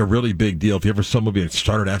that was like a really big deal. If you ever saw a movie that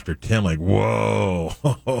started after 10, like, whoa,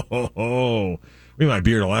 we might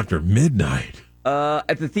be here till after midnight.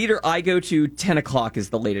 At the theater I go to, 10 o'clock is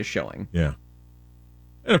the latest showing. Yeah.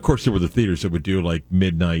 And, of course, there were the theaters that would do, like,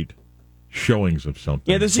 midnight showings of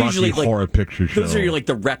something. Yeah, those are usually, like, horror picture show. Those are, like,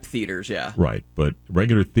 the rep theaters, yeah. Right. But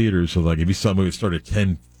regular theaters, so, like, if you saw a movie that started at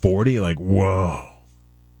 10:40, like, whoa.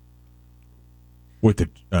 With the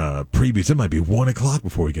previews, it might be 1 o'clock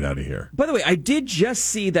before we get out of here. By the way, I did just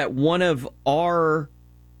see that one of our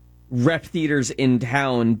rep theaters in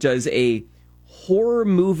town does a horror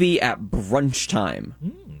movie at brunch time.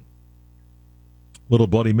 Little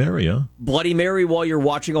Bloody Mary, huh? Bloody Mary while you're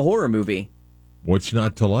watching a horror movie. What's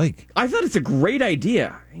not to like? I thought it's a great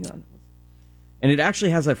idea. Hang on. And it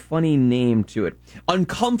actually has a funny name to it.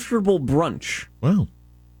 Uncomfortable Brunch. Wow.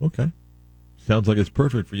 Okay. Sounds like it's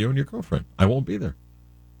perfect for you and your girlfriend. I won't be there.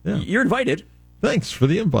 Yeah. You're invited. Thanks for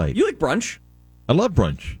the invite. You like brunch? I love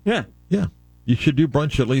brunch. Yeah. Yeah. You should do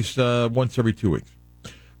brunch at least once every 2 weeks.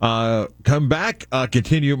 Come back,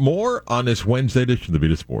 continue more on this Wednesday edition of the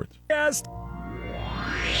Vita Sports. Yes.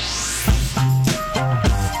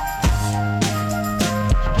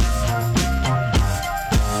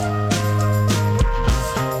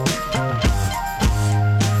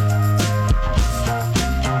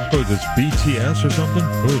 Who is this, BTS or something?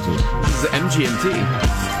 Who is this? This is MGMT.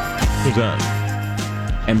 Who's that?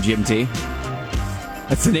 MGMT.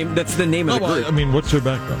 That's the name of the group. I mean, what's their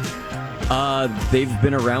background? They've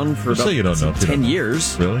been around for about say you don't know, 10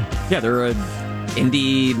 years. Really? Yeah, they're an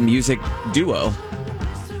indie music duo.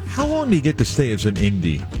 How long do you get to stay as an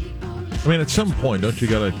indie? I mean, at some point, don't you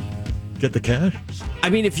got to get the cash? I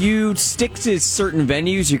mean, if you stick to certain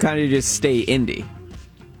venues, you kind of just stay indie.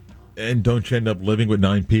 And don't you end up living with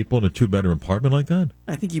 9 people in a 2-bedroom apartment like that?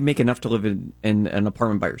 I think you make enough to live in an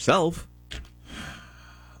apartment by yourself.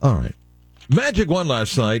 All right. Magic won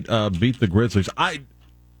last night, beat the Grizzlies. I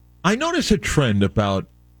noticed a trend about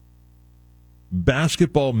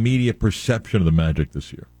basketball media perception of the Magic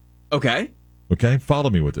this year. Okay. Okay? Follow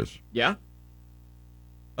me with this. Yeah.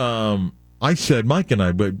 I said, Mike and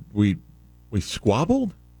I, we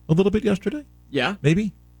squabbled a little bit yesterday. Yeah.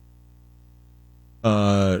 Maybe.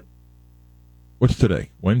 What's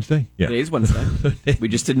today? Wednesday? Yeah. Today's Wednesday. We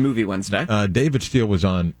just did Movie Wednesday. David Steele was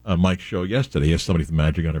on Mike's show yesterday. He has somebody from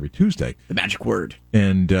Magic on every Tuesday. The magic word.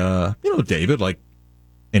 And, David, like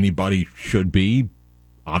anybody should be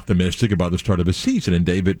optimistic about the start of a season. And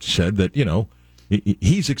David said that,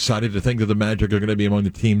 he's excited to think that the Magic are going to be among the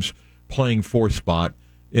teams playing 4th spot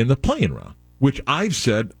in the play-in round, which I've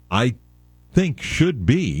said I think should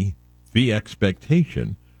be the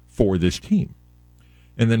expectation for this team.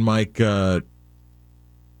 And then Mike,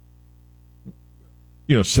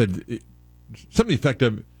 said something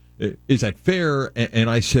effective, is that fair? And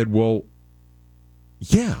I said, well,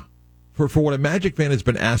 yeah, for what a Magic fan has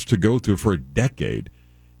been asked to go through for a decade.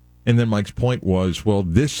 And then Mike's point was, well,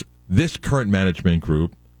 this current management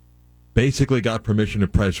group basically got permission to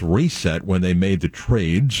press reset when they made the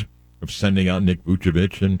trades of sending out Nick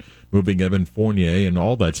Vucevic and moving Evan Fournier and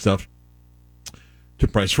all that stuff to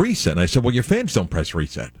press reset. And I said, well, your fans don't press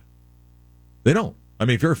reset. They don't. I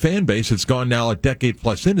mean, if you're a fan base that's gone now a decade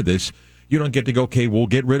plus into this, you don't get to go, okay, we'll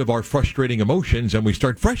get rid of our frustrating emotions and we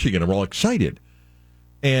start fresh again and we're all excited.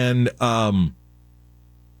 And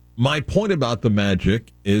my point about the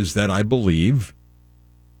Magic is that I believe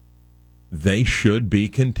they should be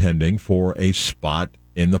contending for a spot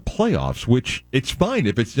in the playoffs, which it's fine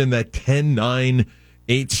if it's in that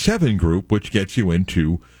 10-9-8-7 group, which gets you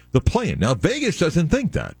into the play-in. Now, Vegas doesn't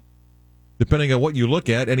think that. Depending on what you look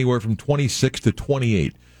at, anywhere from 26 to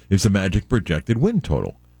 28 is the Magic projected win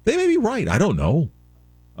total. They may be right. I don't know.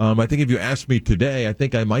 I think if you asked me today, I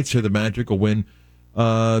think I might say the Magic will win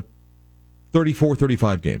 34,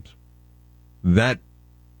 35 games. That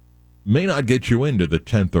may not get you into the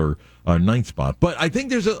 10th or 9th spot. But I think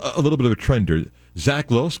there's a little bit of a trend here. Zach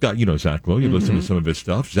Lowe, Scott, you know Zach Lowe. You listen to some of his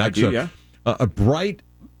stuff. Zach's a bright,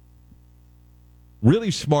 really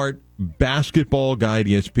smart basketball guy at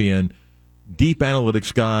ESPN, deep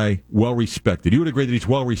analytics guy, well-respected. You would agree that he's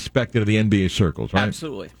well-respected in the NBA circles, right?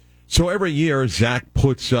 Absolutely. So every year, Zach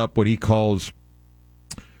puts up what he calls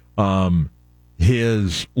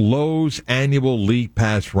his Lowe's annual League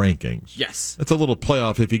Pass rankings. Yes. That's a little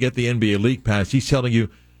playoff. If you get the NBA League Pass, he's telling you,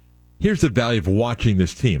 here's the value of watching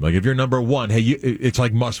this team. Like, if you're number one, hey, it's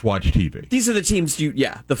like must-watch TV. These are the teams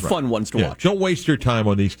the fun ones to watch. Don't waste your time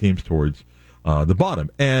on these teams towards the bottom.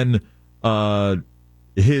 And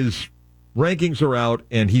his rankings are out,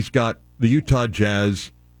 and he's got the Utah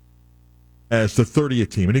Jazz as the 30th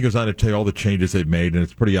team. And he goes on to tell you all the changes they've made, and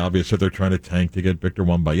it's pretty obvious that they're trying to tank to get Victor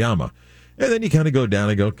Wembanyama. And then you kind of go down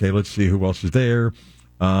and go, okay, let's see who else is there.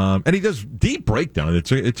 And he does deep breakdown.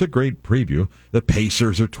 It's a great preview. The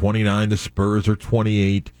Pacers are 29. The Spurs are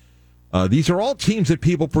 28. These are all teams that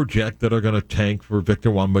people project that are going to tank for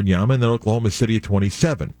Victor Wembanyama, and then Oklahoma City at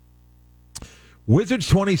 27. Wizards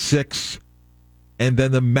 26, and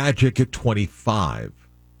then the Magic at 25.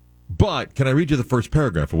 But can I read you the first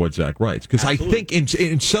paragraph of what Zach writes? Because I think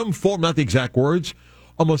in some form, not the exact words,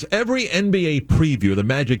 almost every NBA preview of the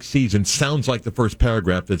Magic season sounds like the first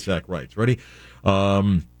paragraph that Zach writes. Ready?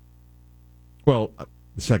 The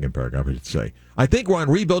second paragraph, I should say. I think we're on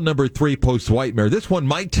rebuild number 3 post-Whitemare. This one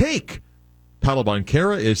might take. Taliban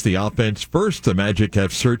Kara is the offense first. The Magic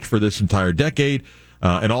have searched for this entire decade.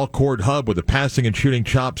 An all-court hub with the passing and shooting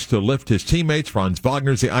chops to lift his teammates. Franz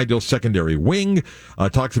Wagner's the ideal secondary wing.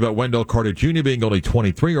 Talks about Wendell Carter Jr. being only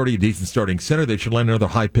 23, already a decent starting center. They should land another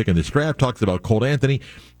high pick in this draft. Talks about Cole Anthony.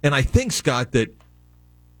 And I think, Scott, that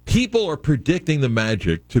people are predicting the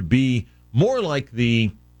Magic to be more like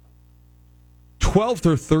the 12th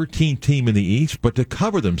or 13th team in the East, but to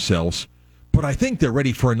cover themselves. But I think they're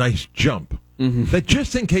ready for a nice jump. Mm-hmm. That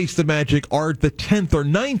just in case the Magic are the 10th or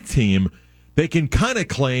 9th team, they can kind of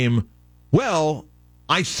claim, well,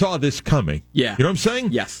 I saw this coming. Yeah. You know what I'm saying?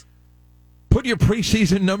 Yes. Put your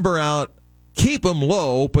preseason number out, keep them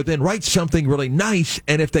low, but then write something really nice.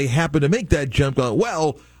 And if they happen to make that jump, go,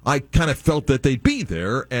 well, I kind of felt that they'd be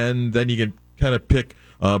there. And then you can kind of pick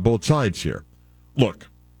both sides here. Look,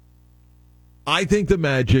 I think the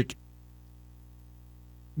Magic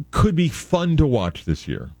could be fun to watch this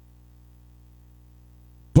year.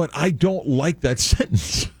 But I don't like that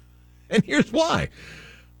sentence. And here's why.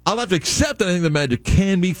 I'll have to accept that I think the Magic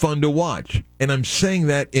can be fun to watch. And I'm saying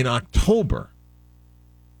that in October.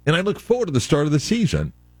 And I look forward to the start of the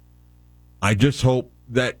season. I just hope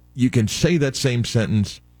that you can say that same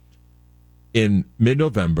sentence in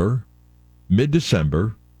mid-November,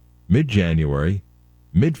 mid-December, mid-January,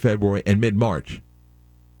 mid-February, and mid-March.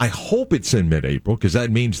 I hope it's in mid-April, because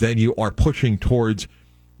that means then you are pushing towards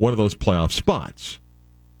one of those playoff spots.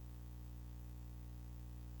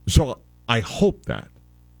 So I hope that.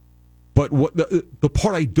 But what the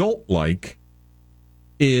part I don't like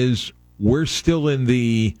is we're still in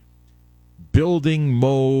the building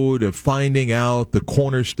mode of finding out the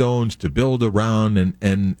cornerstones to build around,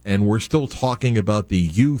 and we're still talking about the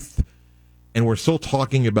youth, and we're still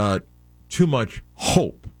talking about too much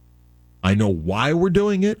hope. I know why we're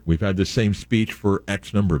doing it. We've had the same speech for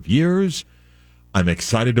X number of years. I'm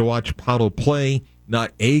excited to watch Paolo play.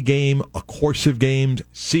 Not a game, a course of games,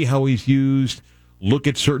 see how he's used, look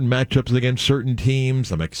at certain matchups against certain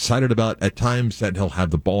teams. I'm excited about, at times, that he'll have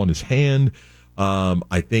the ball in his hand.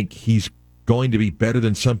 I think he's going to be better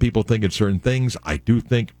than some people think at certain things. I do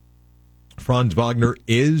think Franz Wagner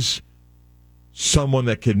is someone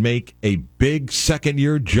that could make a big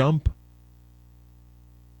second-year jump.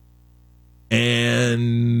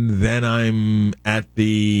 And then I'm at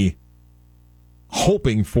the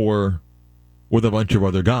hoping for with a bunch of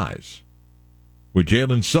other guys. With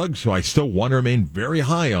Jalen Suggs, who I still want to remain very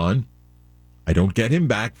high on. I don't get him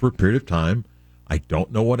back for a period of time. I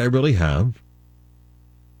don't know what I really have.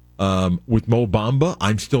 With Mo Bamba,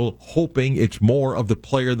 I'm still hoping it's more of the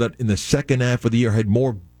player that in the second half of the year had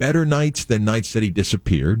more better nights than nights that he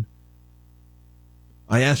disappeared.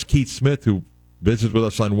 I asked Keith Smith, who visits with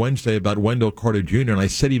us on Wednesday, about Wendell Carter Jr., and I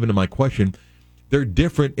said even in my question, they're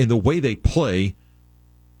different in the way they play,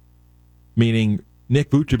 meaning Nick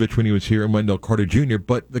Vucevic when he was here and Wendell Carter Jr.,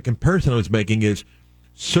 but the comparison I was making is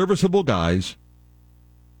serviceable guys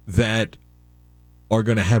that are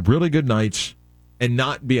going to have really good nights and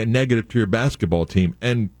not be a negative to your basketball team.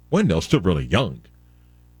 And Wendell's still really young.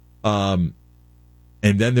 And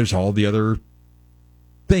then there's all the other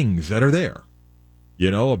things that are there,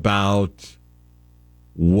 about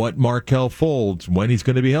what Markel Fultz, when he's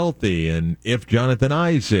going to be healthy, and if Jonathan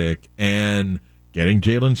Isaac, and getting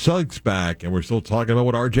Jalen Suggs back, and we're still talking about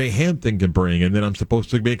what R.J. Hampton can bring, and then I'm supposed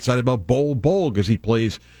to be excited about Bol because he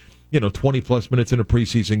plays, 20-plus minutes in a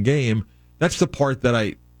preseason game. That's the part that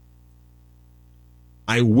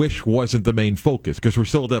I wish wasn't the main focus, because we're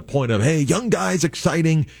still at that point of, hey, young guys,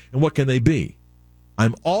 exciting, and what can they be?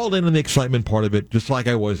 I'm all in on the excitement part of it, just like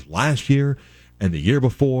I was last year, and the year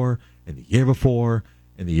before, and the year before,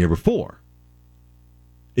 and the year before.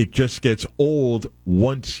 It just gets old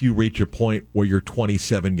once you reach a point where you're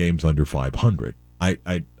 27 games under 500.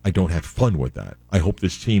 I don't have fun with that. I hope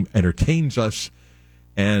this team entertains us,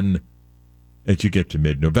 and as you get to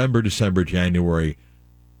mid-November, December, January,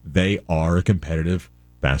 they are a competitive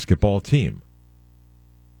basketball team.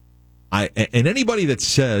 And anybody that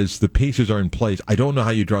says the pieces are in place, I don't know how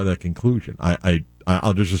you draw that conclusion.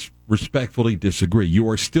 I'll just respectfully disagree. You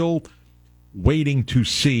are still waiting to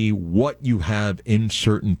see what you have in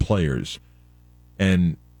certain players.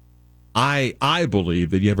 And I believe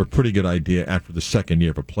that you have a pretty good idea after the second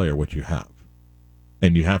year of a player what you have.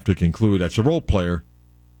 And you have to conclude that's a role player.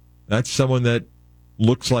 That's someone that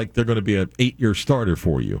looks like they're going to be an 8-year starter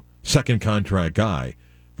for you, second contract guy,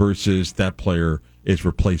 versus that player is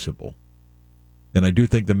replaceable. And I do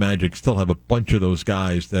think the Magic still have a bunch of those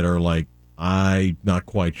guys that are like, I'm not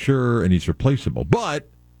quite sure, and he's replaceable. But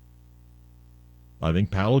I think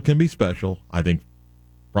Powell can be special. I think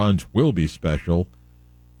Franz will be special.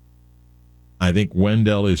 I think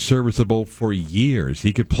Wendell is serviceable for years.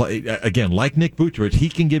 He could play, again, like Nick Vucevic, he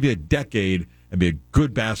can give you a decade and be a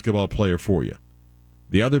good basketball player for you.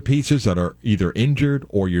 The other pieces that are either injured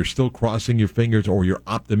or you're still crossing your fingers or you're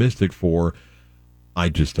optimistic for, I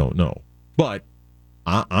just don't know. But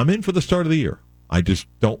I'm in for the start of the year. I just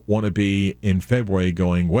don't want to be in February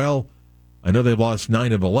going, well, I know they lost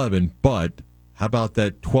 9 of 11, but how about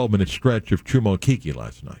that 12-minute stretch of Chuma Okeke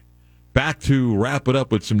last night? Back to wrap it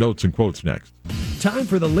up with some notes and quotes next. Time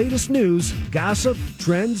for the latest news, gossip,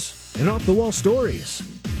 trends, and off-the-wall stories.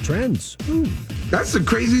 Trends. Ooh. That's the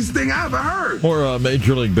craziest thing I ever heard. More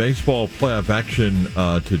Major League Baseball playoff action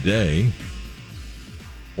today.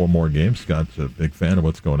 4 more games. Scott's a big fan of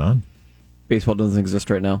what's going on. Baseball doesn't exist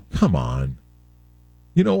right now. Come on.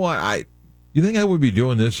 You know what? You think I would be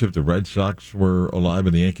doing this if the Red Sox were alive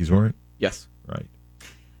and the Yankees weren't? Yes. Right.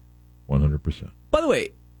 100%. By the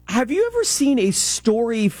way, have you ever seen a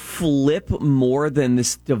story flip more than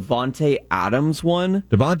this Davante Adams one?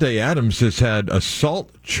 Davante Adams has had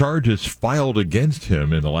assault charges filed against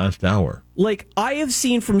him in the last hour. Like, I have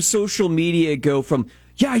seen from social media go from,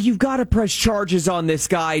 yeah, you've got to press charges on this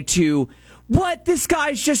guy, to, what? This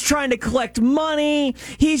guy's just trying to collect money.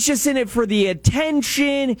 He's just in it for the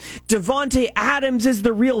attention. Davante Adams is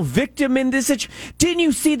the real victim in this. Didn't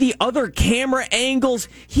you see the other camera angles?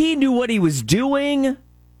 He knew what he was doing.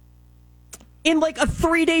 In like a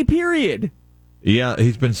 3-day period. Yeah,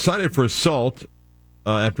 he's been cited for assault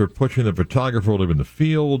after pushing the photographer to in the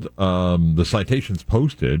field. The citation's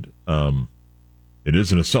posted. It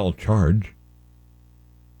is an assault charge.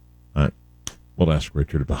 We'll ask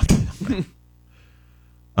Richard about that.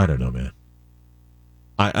 I don't know, man.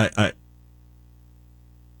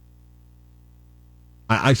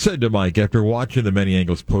 I said to Mike after watching the many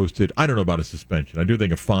angles posted, I don't know about a suspension. I do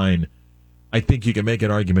think a fine. I think you can make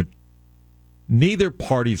an argument. Neither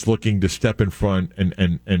party's looking to step in front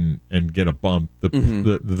and get a bump.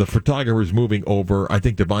 The photographer's moving over. I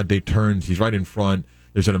think Davante turns. He's right in front.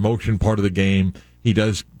 There's an emotion part of the game. He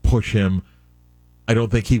does push him. I don't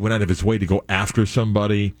think he went out of his way to go after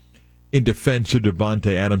somebody. In defense of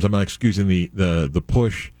Davante Adams, I'm not excusing the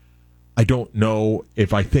push. I don't know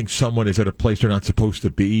if I think someone is at a place they're not supposed to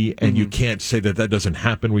be, and you can't say that doesn't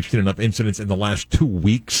happen. We've seen enough incidents in the last 2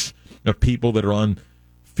 weeks of people that are on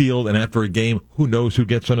field, and after a game, who knows who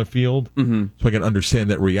gets on a field? So I can understand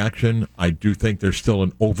that reaction. I do think there's still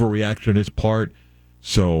an overreaction on his part.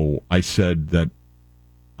 So I said that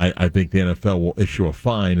I think the NFL will issue a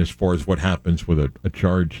fine as far as what happens with a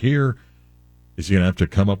charge here. Is he going to have to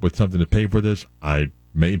come up with something to pay for this?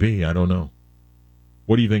 Maybe. I don't know.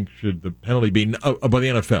 What do you think should the penalty be by the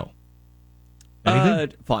NFL?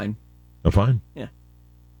 Anything? Fine. A fine? Yeah.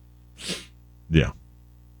 Yeah.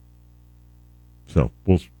 So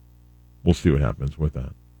we'll see what happens with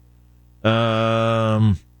that.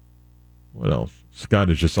 What else? Scott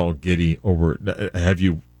is just all giddy over it. Have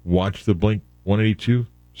you watched the Blink 182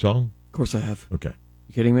 song? Of course I have. Okay.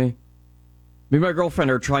 You kidding me? Me and my girlfriend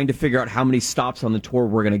are trying to figure out how many stops on the tour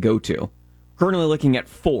we're going to go to. Currently looking at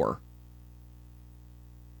 4.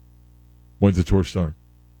 When's the tour start?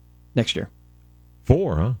 Next year.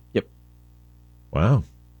 4, huh? Yep. Wow.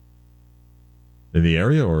 In the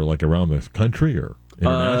area or like around the country or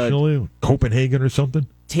internationally? Copenhagen or something?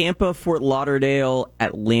 Tampa, Fort Lauderdale,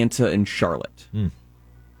 Atlanta, and Charlotte.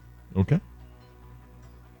 Okay.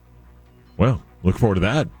 Well, look forward to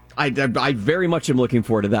that. I very much am looking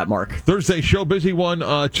forward to that, Mark. Thursday show, busy one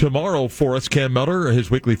tomorrow for us. Cam Mellor,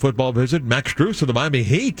 his weekly football visit. Max Strus of the Miami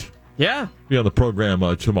Heat. Yeah. Be on the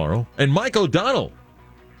program tomorrow. And Mike O'Donnell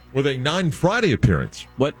with a non-Friday appearance.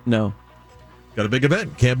 What? No. Got a big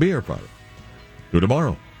event. Can't be here Friday. Do it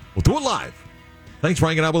tomorrow. We'll do it live. Thanks for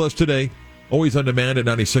hanging out with us today. Always on demand at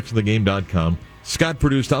 96thegame.com. Scott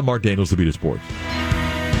produced. I'm Mark Daniels, the Beat of Sports.